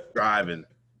road driving.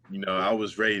 I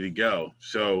was ready to go.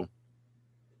 So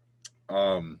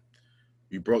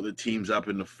we broke the teams up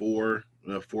into four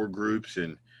groups,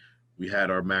 and we had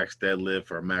our max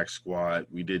deadlift, our max squat.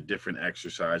 We did different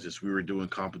exercises. We were doing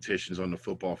competitions on the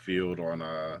football field on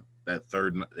that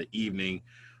third evening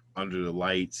under the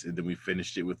lights, and then we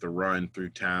finished it with a run through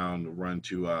town, a run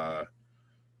to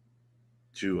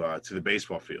the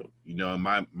baseball field.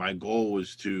 My goal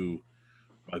was to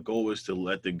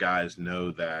let the guys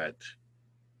know that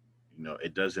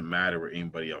it doesn't matter what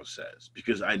anybody else says,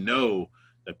 because I know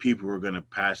that people were going to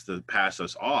pass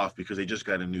us off because they just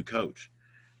got a new coach.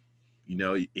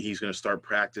 He's going to start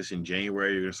practice in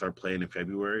January. You're going to start playing in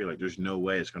February. Like, there's no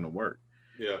way it's going to work.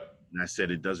 Yeah. And I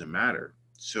said, it doesn't matter.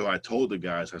 So I told the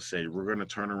guys, I said, we're going to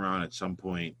turn around at some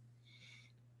point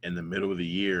in the middle of the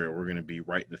year, and we're going to be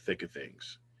right in the thick of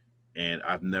things. And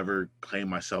I've never claimed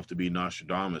myself to be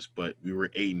Nostradamus, but we were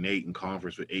 8-8 in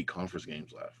conference with 8 conference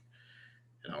games left.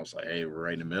 And I was like, hey, we're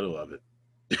right in the middle of it.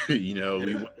 We went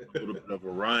a little bit of a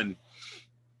run,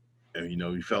 and,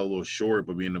 we fell a little short,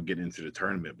 but we ended up getting into the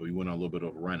tournament. But we went on a little bit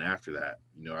of a run after that.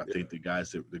 I think the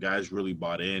guys really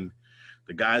bought in.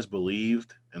 The guys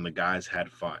believed, and the guys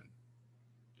had fun.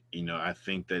 I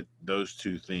think that those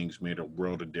two things made a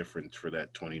world of difference for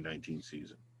that 2019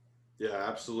 season. Yeah,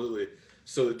 absolutely.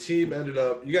 So the team ended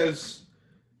up. You guys,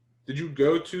 did you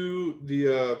go to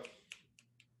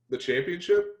the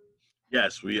championship?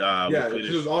 Yes, we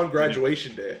it was on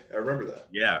graduation day. I remember that.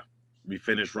 Yeah, we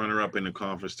finished runner-up in the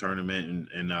conference tournament,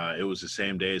 and it was the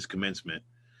same day as commencement.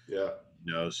 Yeah.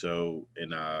 So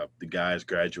the guys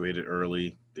graduated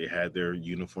early. They had their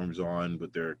uniforms on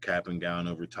with their cap and gown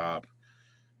over top.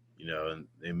 And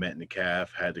they met in the CAF,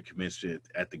 had the commencement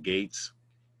at the gates,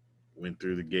 went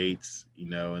through the gates,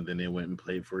 and then they went and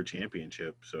played for a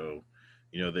championship. So,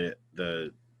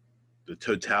 the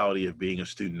totality of being a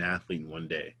student athlete in one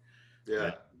day.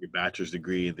 Yeah. Your bachelor's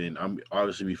degree, and then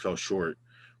obviously we fell short,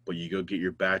 but you go get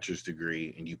your bachelor's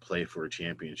degree and you play for a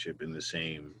championship in the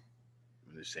same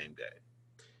day.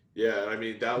 Yeah, I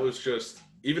mean, that was just,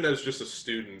 even as just a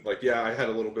student, I had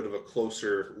a little bit of a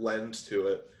closer lens to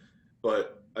it,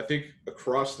 but I think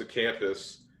across the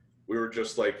campus, we were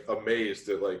just amazed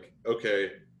at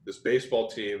okay, this baseball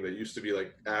team that used to be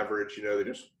average,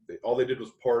 all they did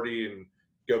was party and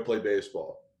go play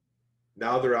baseball.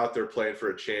 Now they're out there playing for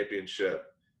a championship.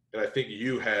 And I think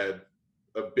you had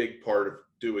a big part of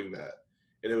doing that.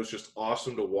 And it was just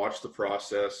awesome to watch the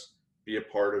process, be a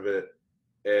part of it.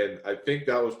 And I think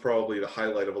that was probably the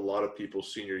highlight of a lot of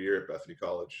people's senior year at Bethany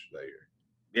College that year.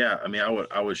 Yeah, I mean,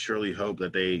 I would surely hope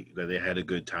that they had a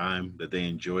good time, that they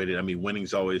enjoyed it. I mean,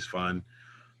 winning's always fun.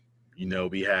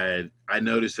 I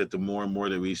noticed that the more and more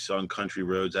that we sung Country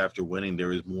Roads after winning, there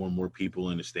was more and more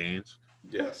people in the stands.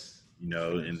 Yes.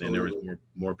 And then there was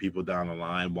more people down the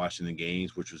line watching the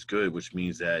games, which was good, which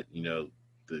means that,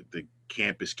 the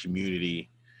campus community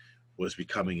was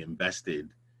becoming invested,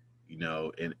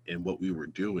 in what we were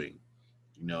doing,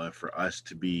 and for us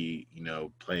to be,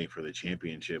 playing for the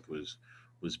championship was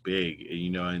big,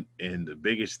 and the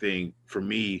biggest thing for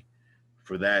me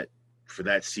for that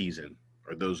season,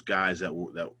 or those guys that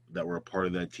were a part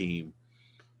of that team,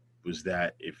 was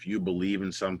that if you believe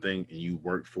in something and you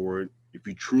work for it, if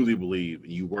you truly believe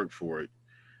and you work for it,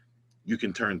 you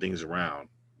can turn things around.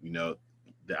 The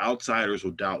outsiders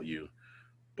will doubt you,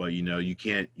 but you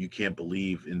can't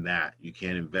believe in that. You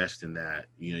can't invest in that.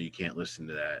 You can't listen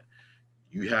to that.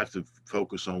 You have to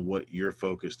focus on what you're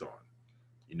focused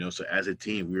on. So as a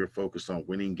team, we were focused on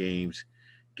winning games,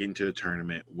 getting to the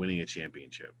tournament, winning a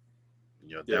championship.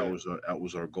 That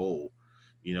was our goal.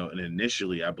 And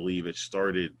initially, I believe it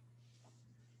started,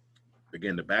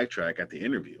 again, to backtrack, at the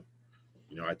interview.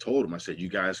 I told him, I said, you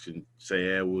guys can say,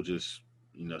 yeah, we'll just,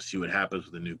 see what happens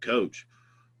with the new coach,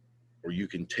 or you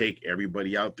can take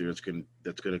everybody out there that's going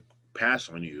to pass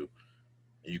on you,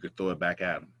 and you could throw it back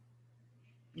at them.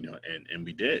 And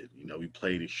we did. We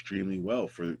played extremely well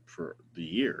for the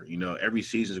year. Every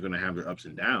season is going to have their ups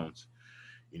and downs,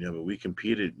 but we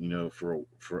competed, for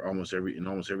almost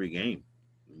every game.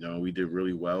 We did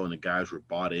really well, and the guys were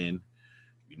bought in,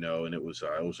 and it was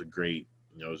a great,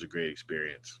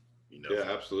 experience. Yeah,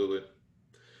 absolutely.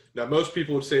 Now, most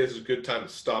people would say this is a good time to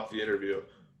stop the interview,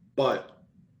 but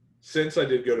since I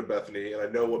did go to Bethany and I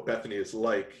know what Bethany is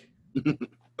like,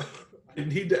 I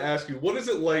need to ask you, what is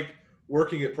it like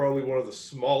working at probably one of the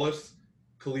smallest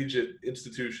collegiate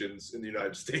institutions in the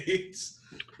United States?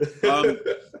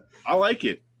 I like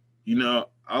it.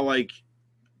 I like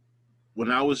when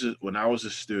I was a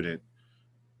student,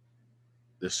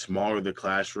 the smaller the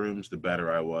classrooms, the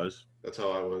better I was. That's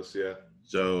how I was, yeah.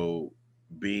 So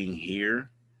being here,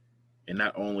 and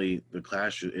not only the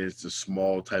classroom, it's a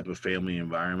small type of family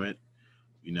environment,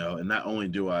 and not only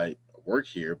do I work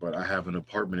here, but I have an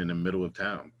apartment in the middle of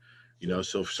town,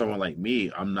 so for someone like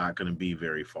me, I'm not going to be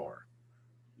very far,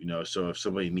 so if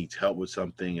somebody needs help with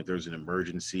something, if there's an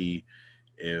emergency,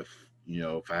 if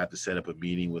I have to set up a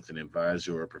meeting with an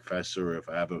advisor or a professor, or if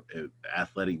I have an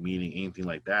athletic meeting, anything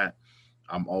like that,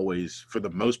 for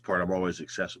the most part, I'm always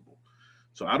accessible.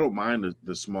 So I don't mind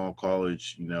the small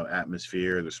college,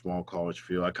 atmosphere, the small college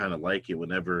feel. I kind of like it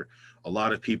whenever a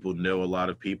lot of people know a lot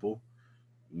of people,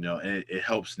 and it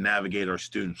helps navigate our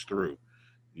students through,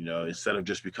 instead of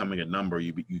just becoming a number,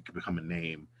 you can become a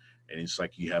name, and it's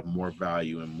like you have more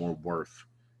value and more worth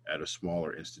at a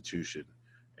smaller institution.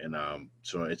 And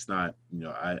so it's not,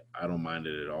 I don't mind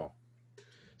it at all.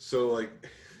 So like,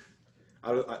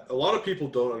 a lot of people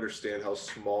don't understand how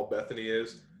small Bethany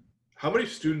is. How many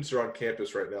students are on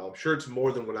campus right now? I'm sure it's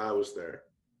more than when I was there.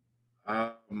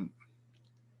 I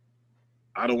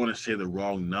don't want to say the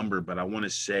wrong number, but I want to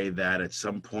say that at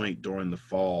some point during the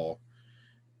fall,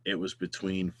 it was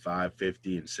between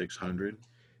 550 and 600.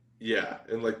 Yeah,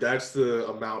 and like that's the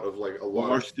amount of like a lot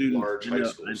of large high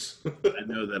schools. I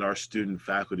know that our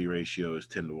student-faculty ratio is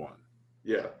 10 to 1.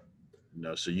 Yeah.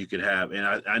 So you could have, and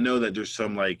I know that there's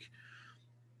some like,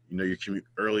 your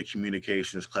early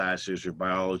communications classes or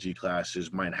biology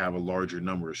classes might have a larger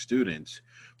number of students,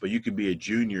 but you could be a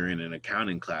junior in an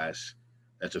accounting class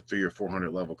that's a 300 or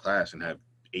 400 level class and have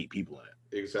 8 people in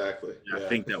it. Exactly. I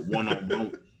think that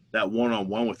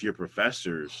one-on-one with your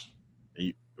professors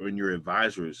and your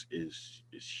advisors is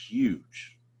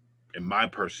huge, in my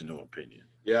personal opinion.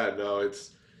 Yeah, no,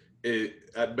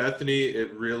 at Bethany,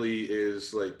 it really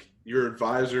is like your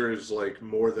advisor is like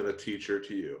more than a teacher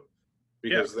to you.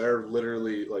 Because they're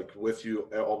literally like with you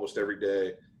almost every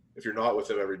day. If you're not with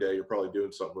them every day, you're probably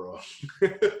doing something wrong.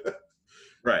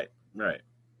 Right.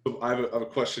 So I have a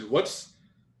question. What's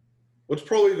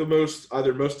probably the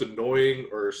most annoying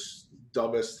or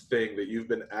dumbest thing that you've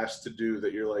been asked to do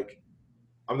that you're like,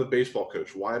 I'm the baseball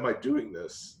coach. Why am I doing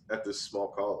this at this small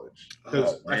college?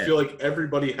 Because I feel like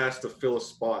everybody has to fill a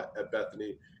spot at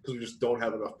Bethany because we just don't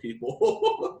have enough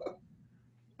people.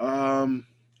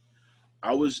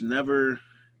 I was never.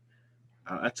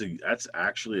 That's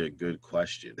actually a good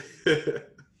question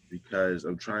because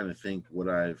I'm trying to think what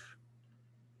I've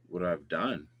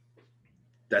done.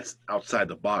 That's outside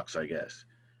the box, I guess.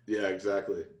 Yeah,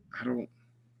 exactly. I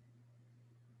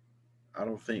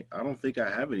don't think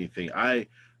I have anything. I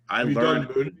have learned.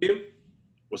 You done Moonbeam?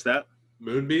 What's that?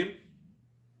 Moonbeam?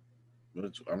 I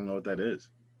don't know what that is.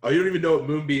 Oh, you don't even know what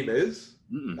Moonbeam is?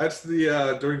 Mm-mm. That's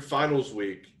the during finals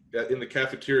week. In the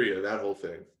cafeteria, that whole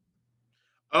thing.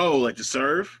 Oh, like to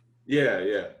serve?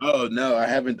 Yeah. Oh no, I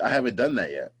haven't done that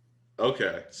yet.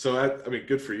 Okay, so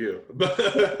good for you.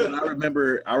 I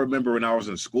remember when I was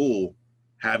in school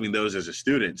having those as a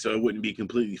student, so it wouldn't be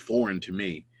completely foreign to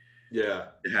me. Yeah,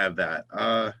 to have that.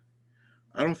 I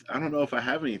don't know if I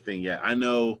have anything yet. I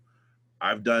know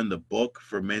I've done the book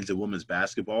for men's and women's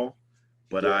basketball.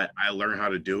 But I learned how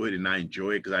to do it, and I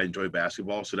enjoy it because I enjoy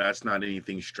basketball. So that's not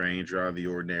anything strange or out of the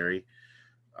ordinary.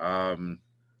 I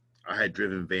had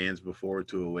driven vans before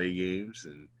to away games,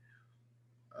 and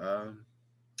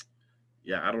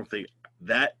I don't think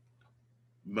that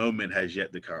moment has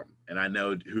yet to come. And I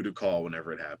know who to call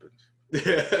whenever it happens.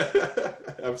 Yeah,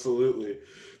 absolutely.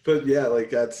 But yeah,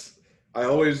 like I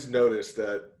always noticed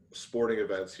that sporting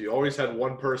events, you always had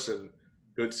one person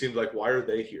who it seemed like, why are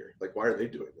they here? Like, why are they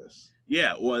doing this?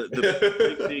 Yeah, well,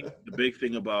 the big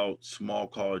thing about small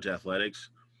college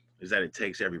athletics is that it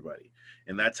takes everybody.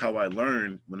 And that's how I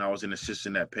learned when I was an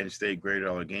assistant at Penn State, Greater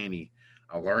Allegheny.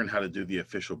 I learned how to do the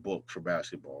official book for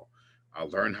basketball. I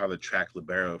learned how to track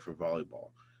libero for volleyball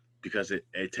because it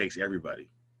takes everybody.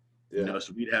 Yeah.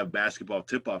 So we'd have basketball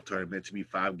tip-off tournament to be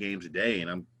 5 games a day,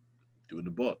 and I'm doing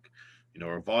the book.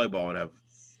 Or volleyball would have,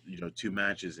 2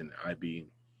 matches, and I'd be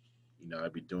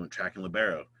doing tracking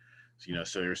libero.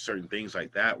 So there's certain things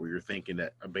like that where you're thinking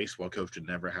that a baseball coach would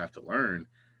never have to learn,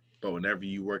 But whenever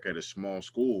you work at a small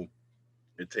school,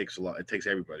 it takes a lot. It takes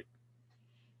everybody.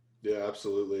 Yeah,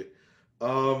 absolutely.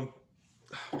 I'm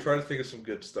trying to think of some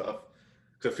good stuff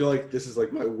because I feel like this is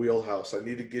like my wheelhouse. I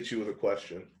need to get you with a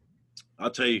question.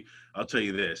 I'll tell you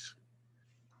this.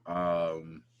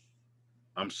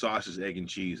 I'm sausage, egg, and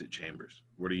cheese at Chambers.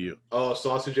 What are you? Oh,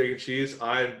 sausage, egg, and cheese.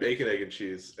 I'm bacon, egg, and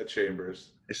cheese at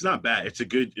Chambers. It's not bad. It's a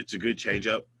good change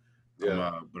up.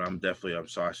 Yeah. But I'm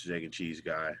sausage, egg, and cheese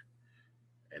guy.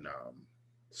 And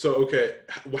So, okay,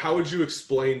 how would you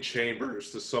explain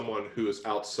Chambers to someone who is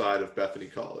outside of Bethany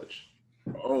College?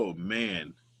 oh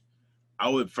man, I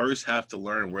would first have to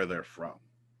learn where they're from.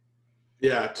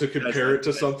 Yeah, to compare it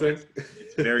to something.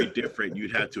 It's very different.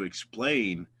 You'd have to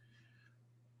explain.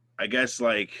 I guess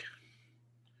like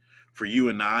for you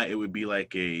and I, it would be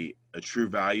like a True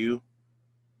Value.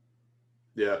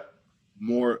 Yeah.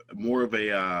 More of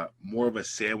a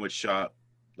sandwich shop,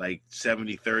 like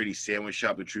 70-30 sandwich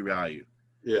shop to True Value.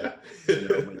 Yeah. You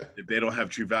know, if they don't have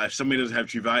True Value, if somebody doesn't have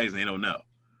True Values, they don't know.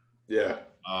 Yeah.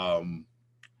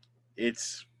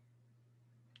 It's,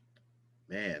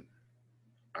 man,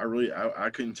 I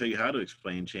couldn't tell you how to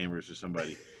explain Chambers to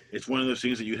somebody. It's one of those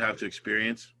things that you have to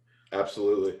experience.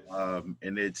 Absolutely.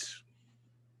 And it's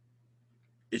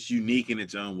unique in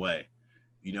its own way.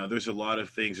 You know, there's a lot of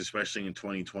things, especially in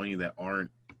 2020, that aren't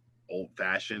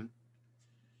old-fashioned,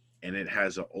 and it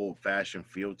has an old-fashioned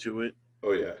feel to it.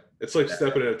 Oh yeah, it's like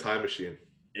stepping in a time machine.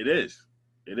 It is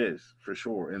for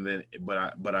sure. And then,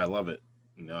 but I love it.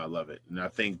 You know, I love it, and I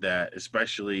think that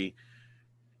especially,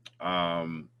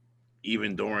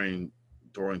 even during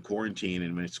quarantine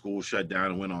and when school shut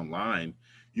down and went online,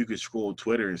 you could scroll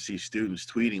Twitter and see students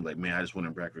tweeting like, "Man, I just want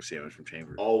a breakfast sandwich from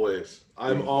Chambers." Always,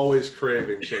 I'm always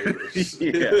craving Chambers.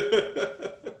 Yeah.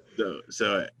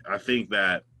 So I think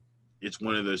that it's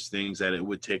one of those things that it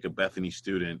would take a Bethany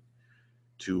student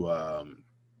to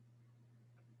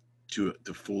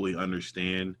fully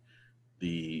understand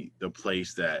the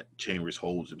place that Chambers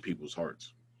holds in people's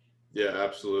hearts. Yeah,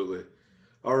 absolutely.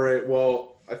 All right,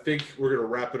 well, I think we're gonna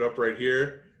wrap it up right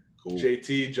here. Cool.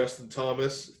 JT, Justin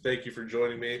Thomas, thank you for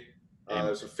joining me. It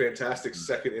was a fantastic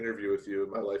second interview with you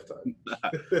in my lifetime.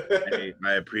 Hey,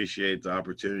 I appreciate the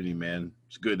opportunity, man.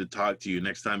 It's good to talk to you.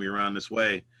 Next time you're around this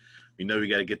way, we know we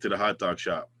got to get to the hot dog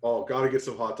shop. Oh, gotta get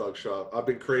some hot dog shop. I've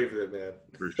been craving it, man.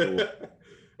 For sure.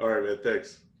 All right, man.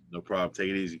 Thanks. No problem. Take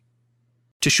it easy.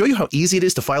 To show you how easy it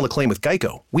is to file a claim with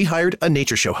Geico, we hired a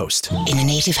nature show host. In the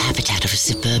native habitat of a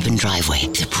suburban driveway,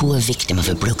 the poor victim of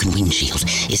a broken windshield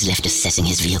is left assessing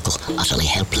his vehicle, utterly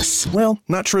helpless. Well,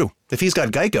 not true. If he's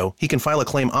got Geico, he can file a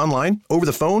claim online, over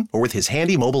the phone, or with his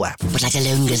handy mobile app. But like a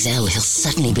lone gazelle, he'll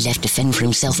suddenly be left to fend for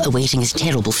himself, awaiting his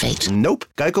terrible fate. Nope.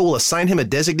 Geico will assign him a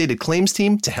designated claims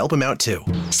team to help him out, too.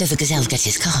 So the gazelle gets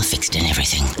his car fixed and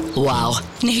everything. Wow,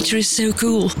 nature is so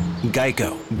cool.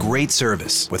 Geico. Great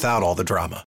service without all the drama.